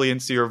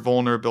resiliency or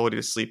vulnerability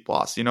to sleep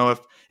loss,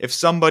 if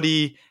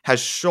somebody has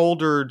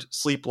shouldered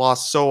sleep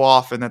loss so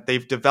often that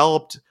they've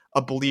developed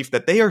a belief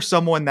that they are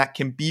someone that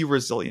can be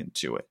resilient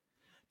to it,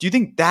 do you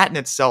think that in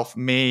itself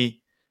may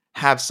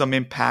have some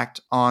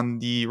impact on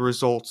the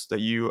results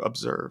that you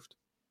observed?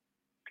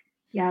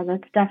 Yeah,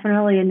 that's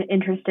definitely an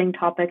interesting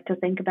topic to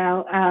think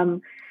about.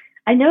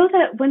 I know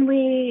that when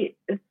we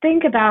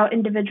think about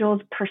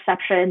individuals'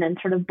 perception and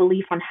sort of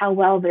belief on how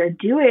well they're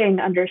doing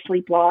under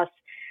sleep loss,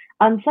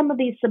 on some of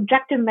these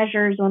subjective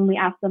measures, when we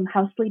ask them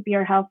how sleepy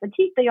or how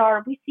fatigued they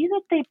are, we see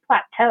that they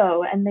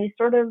plateau and they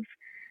sort of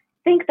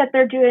think that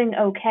they're doing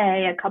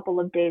okay a couple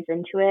of days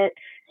into it.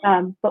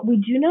 But we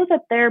do know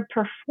that their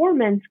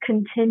performance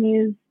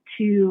continues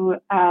to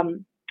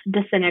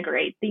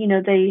disintegrate.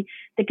 They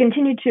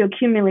continue to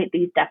accumulate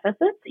these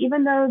deficits,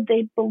 even though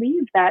they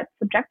believe that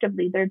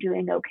subjectively they're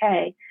doing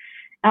okay.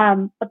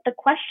 But the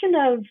question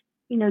of,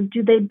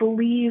 do they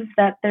believe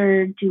that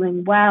they're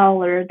doing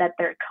well, or that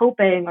they're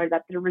coping, or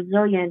that they're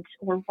resilient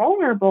or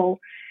vulnerable,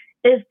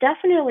 is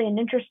definitely an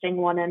interesting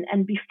one.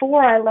 And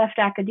before I left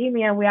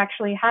academia, we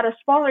actually had a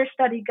smaller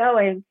study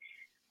going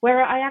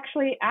where I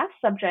actually asked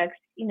subjects,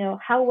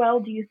 how well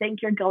do you think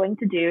you're going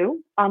to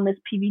do on this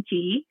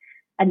PBT?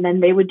 And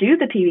then they would do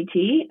the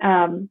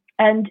PBT.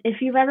 And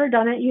if you've ever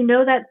done it, you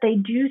know that they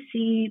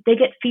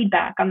get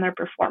feedback on their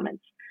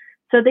performance.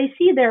 So they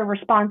see their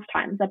response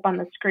times up on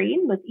the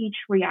screen with each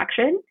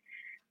reaction.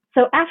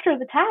 So after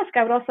the task,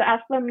 I would also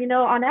ask them,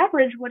 on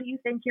average, what do you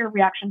think your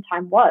reaction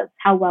time was?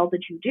 How well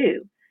did you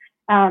do?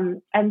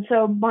 And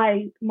so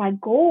my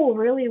goal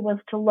really was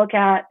to look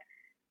at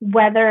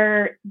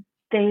whether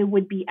they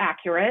would be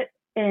accurate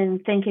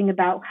in thinking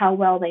about how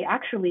well they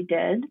actually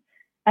did,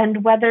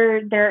 and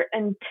whether their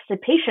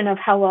anticipation of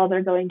how well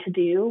they're going to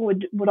do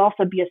would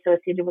also be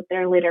associated with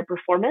their later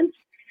performance.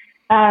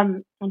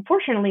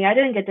 Unfortunately, I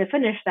didn't get to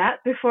finish that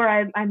before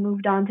I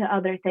moved on to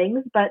other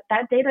things, but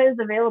that data is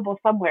available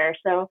somewhere.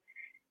 So,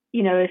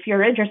 if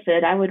you're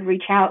interested, I would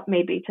reach out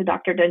maybe to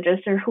Dr. Dinges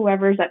or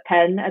whoever's at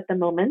Penn at the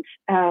moment,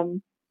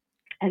 and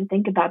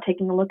think about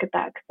taking a look at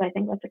that, because I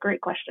think that's a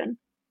great question.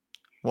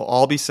 Well,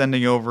 I'll be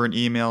sending over an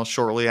email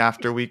shortly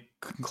after we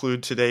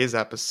conclude today's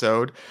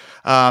episode.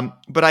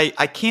 But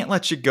I can't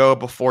let you go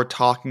before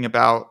talking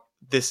about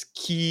this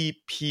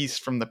key piece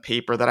from the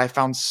paper that I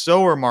found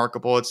so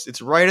remarkable.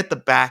 It's right at the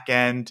back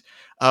end,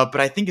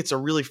 but I think it's a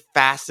really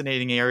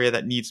fascinating area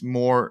that needs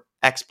more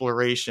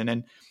exploration.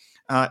 And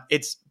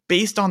it's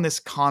based on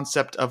this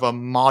concept of a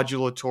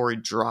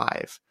modulatory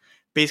drive,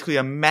 basically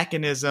a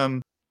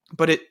mechanism,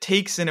 but it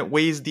takes and it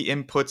weighs the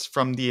inputs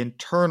from the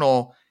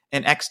internal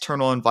and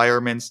external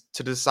environments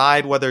to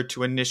decide whether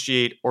to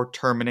initiate or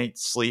terminate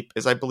sleep,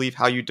 is I believe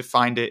how you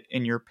defined it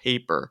in your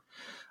paper.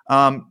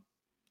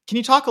 Can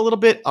you talk a little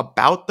bit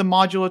about the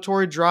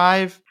modulatory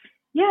drive?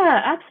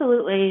 Yeah,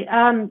 absolutely.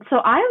 So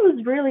I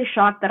was really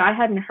shocked that I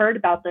hadn't heard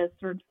about this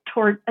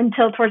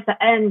until towards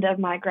the end of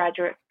my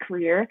graduate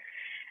career,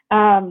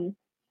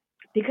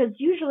 because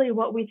usually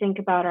what we think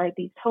about are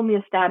these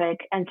homeostatic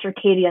and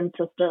circadian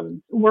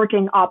systems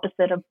working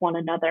opposite of one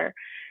another.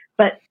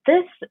 But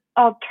this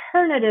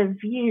alternative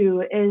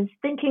view is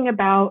thinking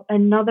about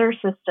another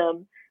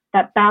system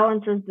that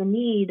balances the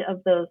need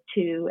of those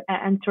two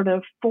and sort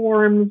of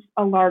forms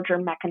a larger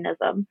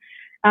mechanism.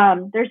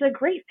 There's a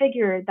great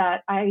figure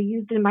that I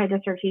used in my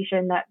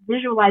dissertation that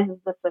visualizes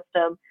the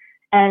system,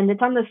 and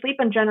it's on the Sleep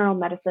and General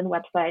Medicine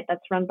website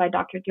that's run by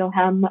Dr.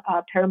 Guilhem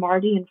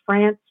Perimardi in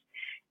France.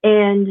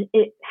 And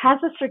it has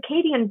a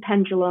circadian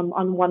pendulum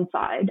on one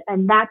side,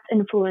 and that's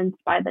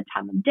influenced by the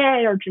time of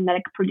day, our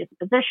genetic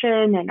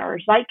predisposition, and our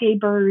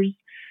Zeitgebers.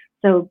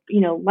 So,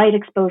 light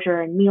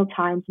exposure and meal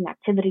times and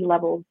activity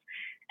levels.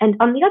 And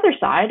on the other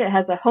side, it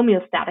has a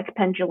homeostatic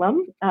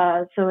pendulum.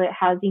 So it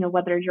has,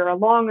 whether you're a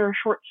long or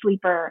short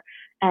sleeper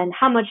and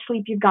how much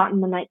sleep you've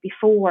gotten the night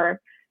before.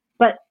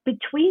 But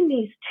between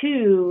these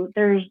two,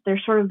 there's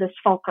sort of this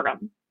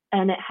fulcrum,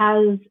 and it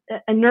has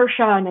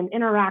inertia and an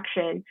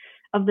interaction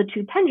of the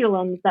two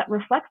pendulums that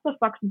reflects the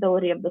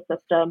flexibility of the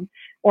system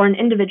or an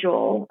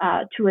individual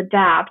to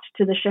adapt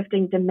to the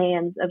shifting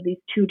demands of these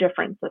two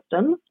different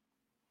systems.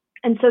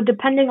 And so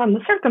depending on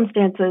the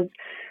circumstances,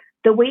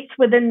 the weights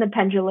within the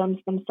pendulums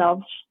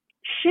themselves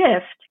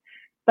shift,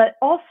 but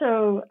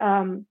also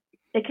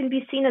it can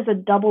be seen as a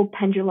double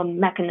pendulum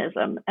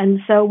mechanism. And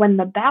so when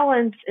the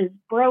balance is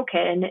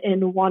broken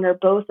in one or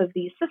both of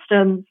these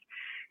systems,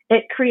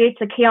 it creates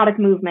a chaotic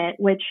movement,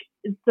 which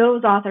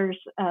those authors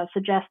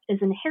suggest is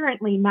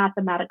inherently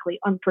mathematically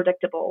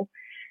unpredictable,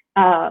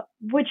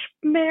 which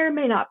may or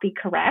may not be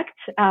correct.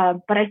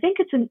 But I think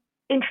it's an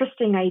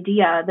interesting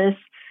idea, this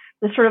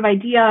sort of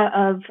idea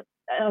of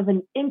of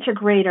an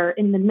integrator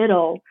in the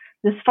middle,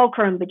 this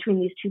fulcrum between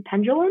these two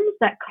pendulums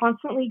that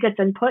constantly gets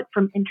input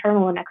from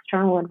internal and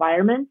external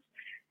environments,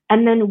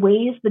 and then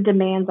weighs the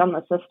demands on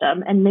the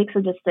system and makes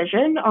a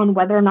decision on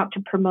whether or not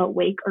to promote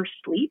wake or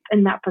sleep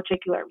in that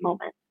particular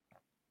moment.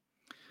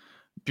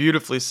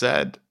 Beautifully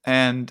said.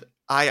 And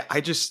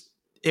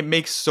it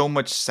makes so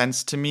much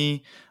sense to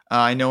me.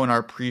 I know in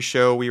our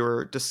pre-show, we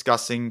were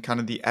discussing kind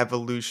of the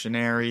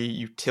evolutionary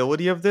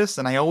utility of this.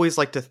 And I always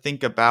like to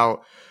think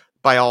about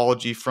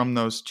biology from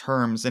those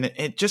terms. And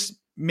it just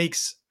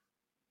makes,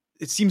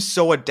 it seems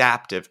so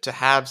adaptive to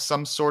have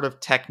some sort of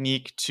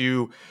technique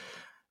to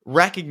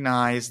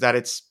recognize that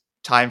it's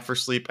time for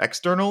sleep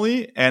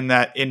externally and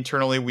that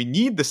internally we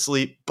need the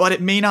sleep, but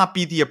it may not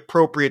be the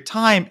appropriate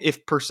time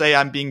if per se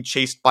I'm being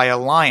chased by a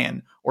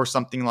lion or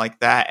something like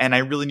that. And I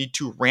really need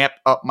to ramp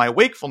up my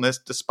wakefulness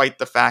despite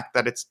the fact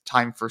that it's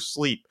time for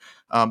sleep,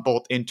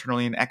 both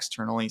internally and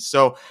externally.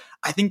 So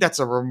I think that's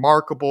a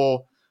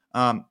remarkable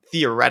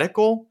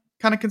theoretical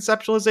kind of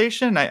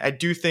conceptualization. I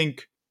do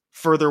think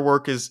further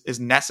work is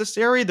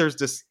necessary.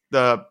 There's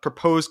the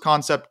proposed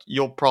concept,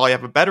 you'll probably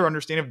have a better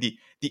understanding of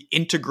the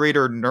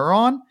integrator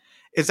neuron.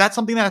 Is that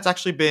something that's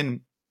actually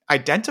been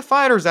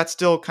identified, or is that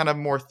still kind of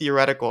more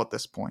theoretical at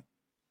this point?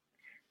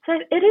 So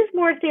it is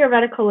more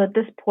theoretical at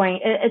this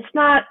point. It's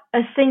not a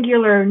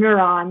singular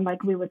neuron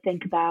like we would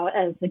think about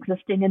as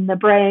existing in the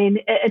brain.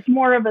 It's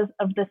more of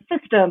the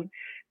system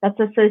that's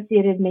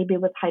associated maybe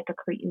with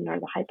hypocretin or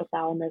the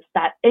hypothalamus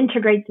that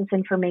integrates this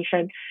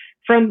information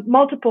from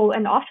multiple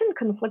and often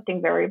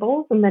conflicting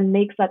variables and then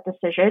makes that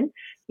decision.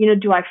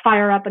 Do I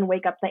fire up and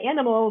wake up the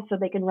animals so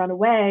they can run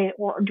away,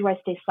 or do I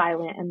stay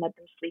silent and let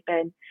them sleep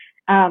in?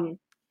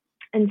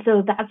 And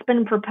so that's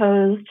been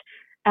proposed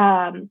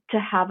to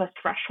have a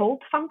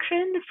threshold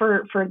function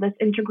for this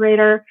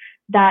integrator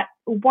that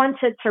once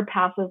it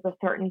surpasses a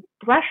certain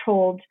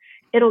threshold,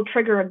 it'll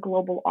trigger a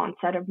global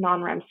onset of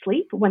non-REM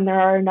sleep when there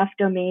are enough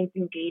domains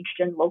engaged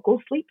in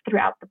local sleep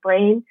throughout the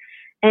brain.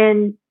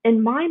 And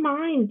in my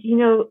mind,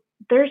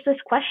 there's this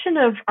question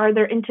of, are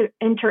there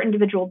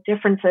interindividual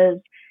differences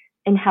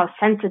in how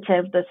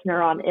sensitive this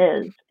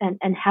neuron is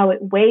and how it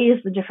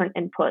weighs the different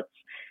inputs,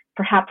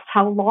 perhaps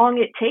how long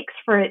it takes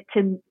for it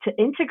to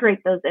integrate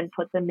those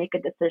inputs and make a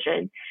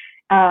decision.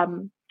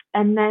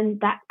 And then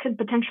that could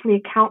potentially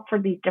account for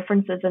these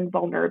differences in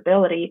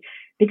vulnerability,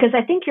 because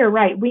I think you're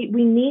right. We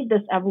need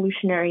this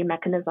evolutionary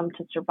mechanism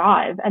to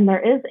survive. And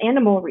there is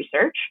animal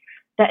research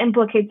that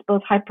implicates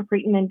both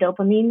hypocretin and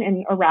dopamine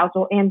in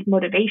arousal and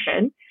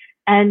motivation.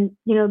 And,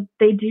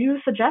 they do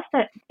suggest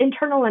that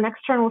internal and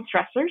external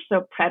stressors,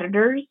 so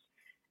predators,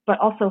 but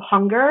also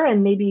hunger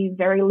and maybe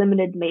very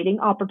limited mating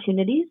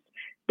opportunities,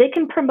 they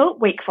can promote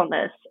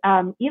wakefulness,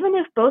 even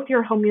if both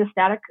your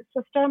homeostatic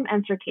system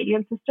and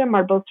circadian system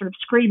are both sort of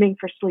screaming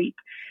for sleep.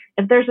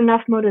 If there's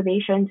enough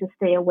motivation to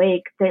stay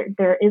awake,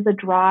 there is a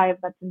drive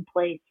that's in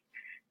place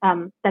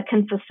that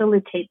can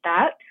facilitate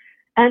that.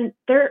 And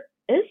there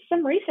is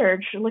some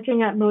research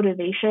looking at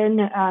motivation,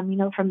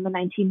 from the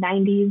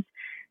 1990s.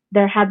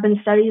 There have been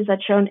studies that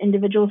shown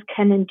individuals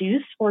can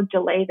induce or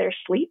delay their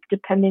sleep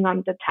depending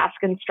on the task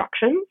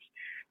instructions.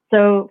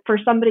 So for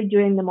somebody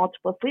doing the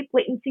multiple sleep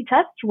latency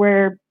test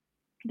where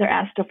they're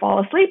asked to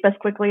fall asleep as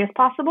quickly as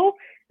possible,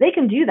 they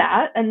can do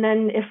that. And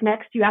then if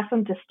next you ask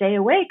them to stay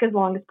awake as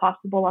long as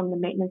possible on the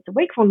maintenance of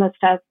wakefulness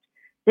test,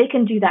 they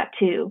can do that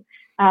too.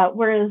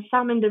 Whereas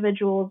some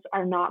individuals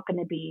are not going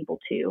to be able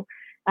to.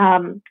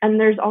 And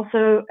there's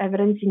also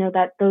evidence,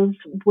 that those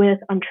with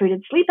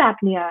untreated sleep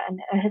apnea and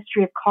a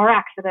history of car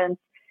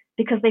accidents,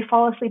 because they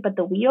fall asleep at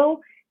the wheel,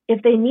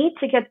 if they need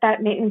to get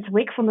that maintenance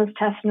wakefulness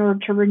test in order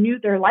to renew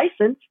their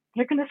license,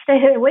 they're going to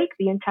stay awake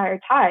the entire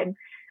time,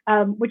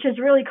 which is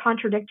really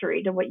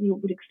contradictory to what you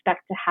would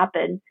expect to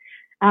happen.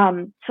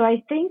 So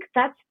I think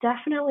that's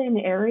definitely an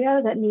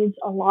area that needs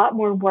a lot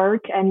more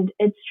work. And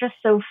it's just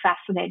so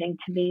fascinating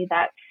to me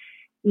that,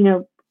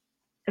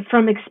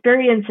 from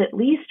experience at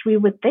least, we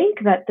would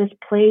think that this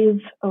plays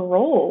a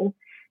role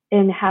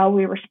in how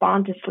we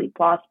respond to sleep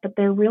loss, but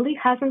there really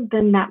hasn't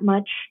been that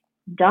much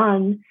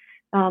done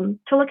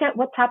to look at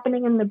what's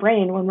happening in the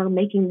brain when we're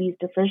making these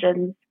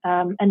decisions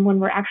and when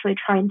we're actually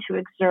trying to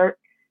exert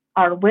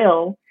our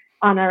will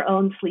on our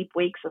own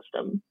sleep-wake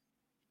system.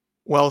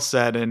 Well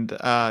said. And,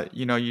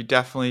 you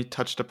definitely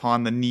touched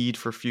upon the need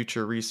for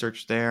future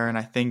research there. And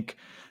I think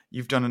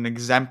you've done an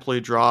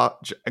exemplary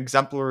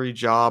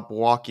job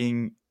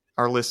walking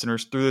our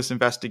listeners through this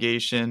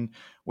investigation,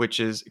 which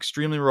is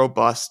extremely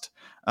robust.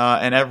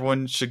 And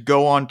everyone should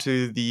go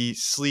onto the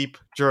Sleep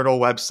Journal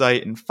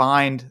website and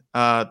find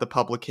the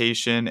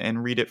publication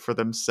and read it for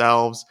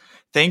themselves.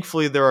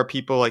 Thankfully, there are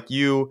people like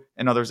you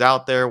and others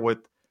out there with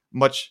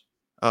much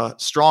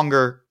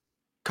stronger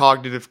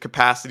cognitive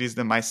capacities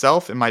than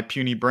myself and my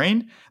puny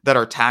brain that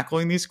are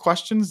tackling these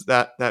questions.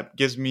 That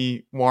gives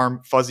me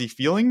warm, fuzzy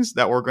feelings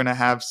that we're going to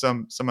have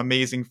some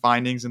amazing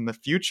findings in the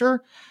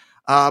future.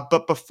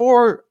 But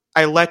before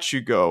I let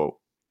you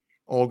go,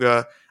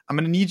 Olga, I'm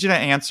going to need you to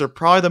answer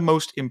probably the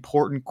most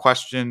important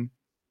question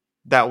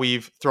that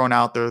we've thrown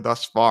out there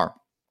thus far.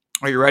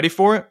 Are you ready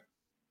for it?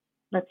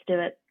 Let's do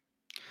it.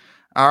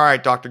 All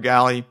right, Dr.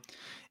 Galli.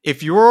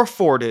 If you're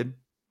afforded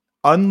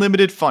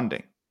unlimited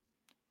funding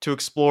to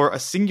explore a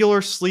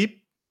singular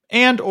sleep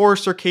and or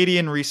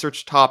circadian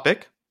research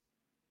topic,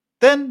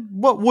 then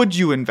what would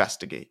you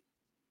investigate?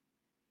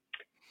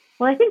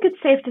 Well, I think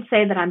it's safe to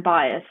say that I'm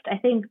biased. I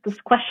think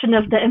this question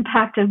of the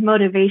impact of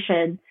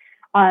motivation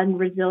on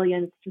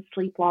resilience to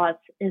sleep loss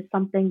is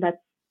something that's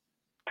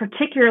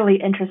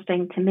particularly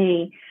interesting to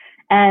me.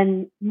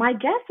 And my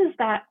guess is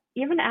that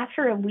even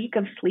after a week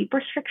of sleep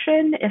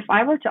restriction, if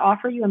I were to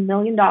offer you $1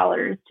 million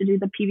to do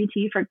the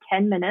PVT for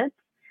 10 minutes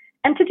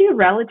and to do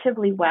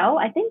relatively well,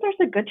 I think there's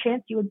a good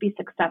chance you would be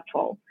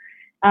successful.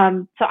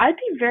 So I'd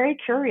be very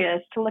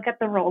curious to look at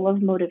the role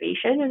of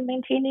motivation in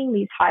maintaining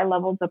these high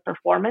levels of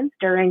performance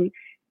during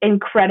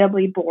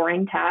incredibly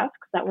boring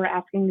tasks that we're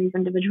asking these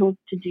individuals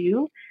to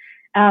do.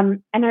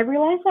 And I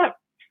realize that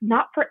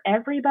not for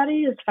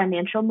everybody is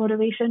financial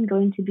motivation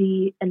going to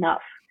be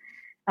enough.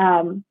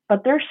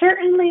 But there's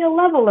certainly a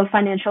level of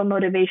financial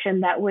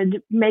motivation that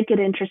would make it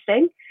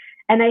interesting.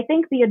 And I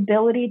think the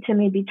ability to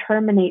maybe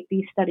terminate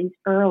these studies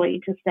early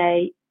to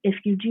say, if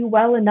you do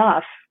well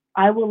enough,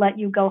 I will let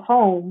you go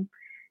home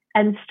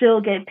and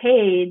still get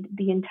paid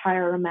the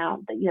entire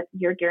amount that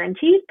you're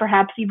guaranteed,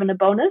 perhaps even a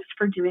bonus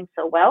for doing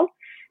so well.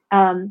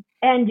 And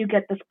you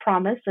get this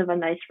promise of a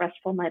nice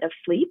restful night of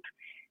sleep.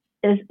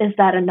 Is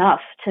that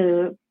enough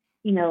to,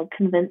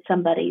 convince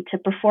somebody to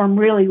perform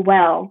really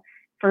well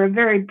for a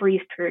very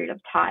brief period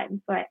of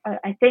time? So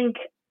I think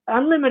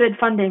unlimited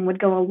funding would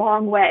go a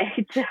long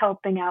way to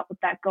helping out with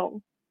that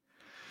goal.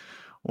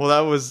 Well,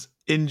 that was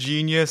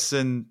ingenious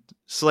and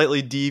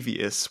slightly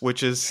devious,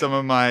 which is some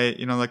of my,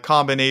 the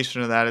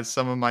combination of that is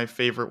some of my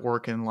favorite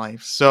work in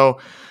life.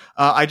 So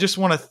I just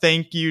want to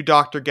thank you,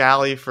 Dr.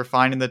 Galli, for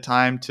finding the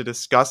time to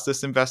discuss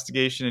this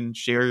investigation and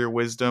share your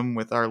wisdom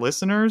with our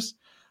listeners.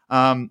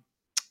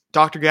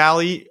 Dr.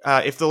 Galli,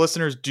 if the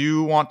listeners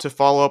do want to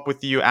follow up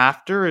with you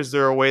after, is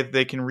there a way that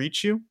they can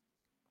reach you?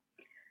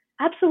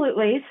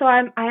 Absolutely. So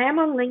I am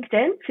on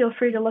LinkedIn. Feel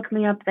free to look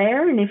me up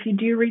there. And if you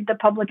do read the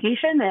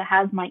publication, it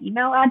has my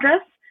email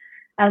address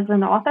as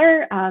an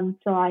author.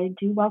 So I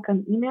do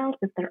welcome emails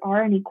if there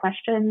are any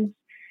questions.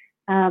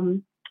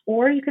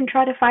 Or you can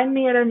try to find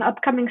me at an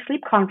upcoming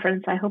sleep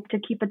conference. I hope to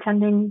keep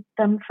attending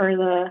them for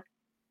the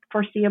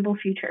foreseeable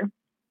future.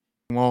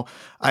 Well,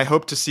 I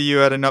hope to see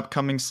you at an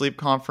upcoming sleep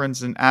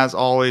conference. And as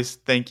always,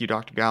 thank you,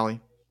 Dr. Galli.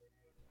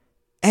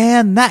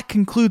 And that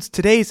concludes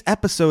today's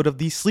episode of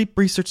the Sleep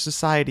Research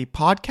Society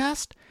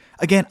podcast.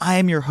 Again, I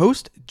am your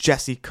host,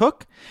 Jesse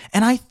Cook,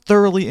 and I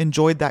thoroughly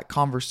enjoyed that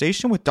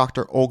conversation with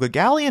Dr. Olga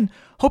Galli and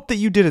hope that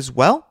you did as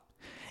well.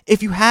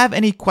 If you have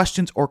any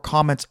questions or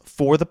comments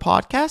for the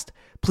podcast,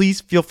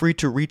 please feel free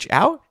to reach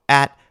out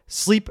at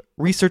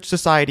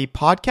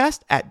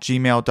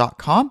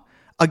sleepresearchsocietypodcast@gmail.com.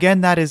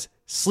 Again, that is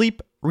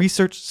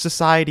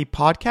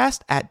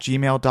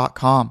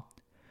sleepresearchsocietypodcast@gmail.com.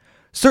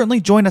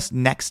 Certainly join us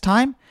next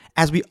time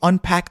as we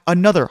unpack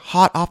another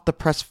hot off the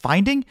press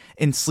finding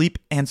in sleep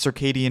and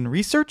circadian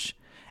research.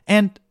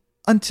 And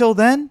until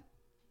then,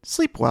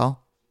 sleep well.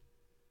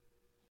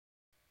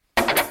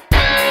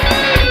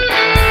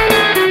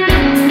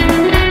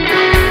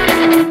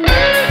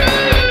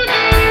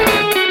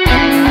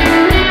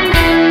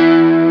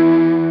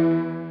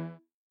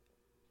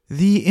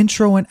 The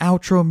intro and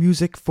outro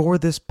music for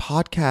this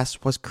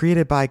podcast was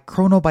created by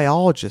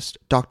chronobiologist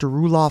Dr.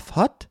 Roelof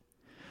Hutt.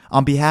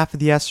 On behalf of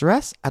the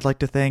SRS, I'd like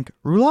to thank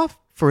Roelof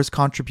for his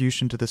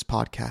contribution to this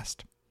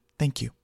podcast. Thank you.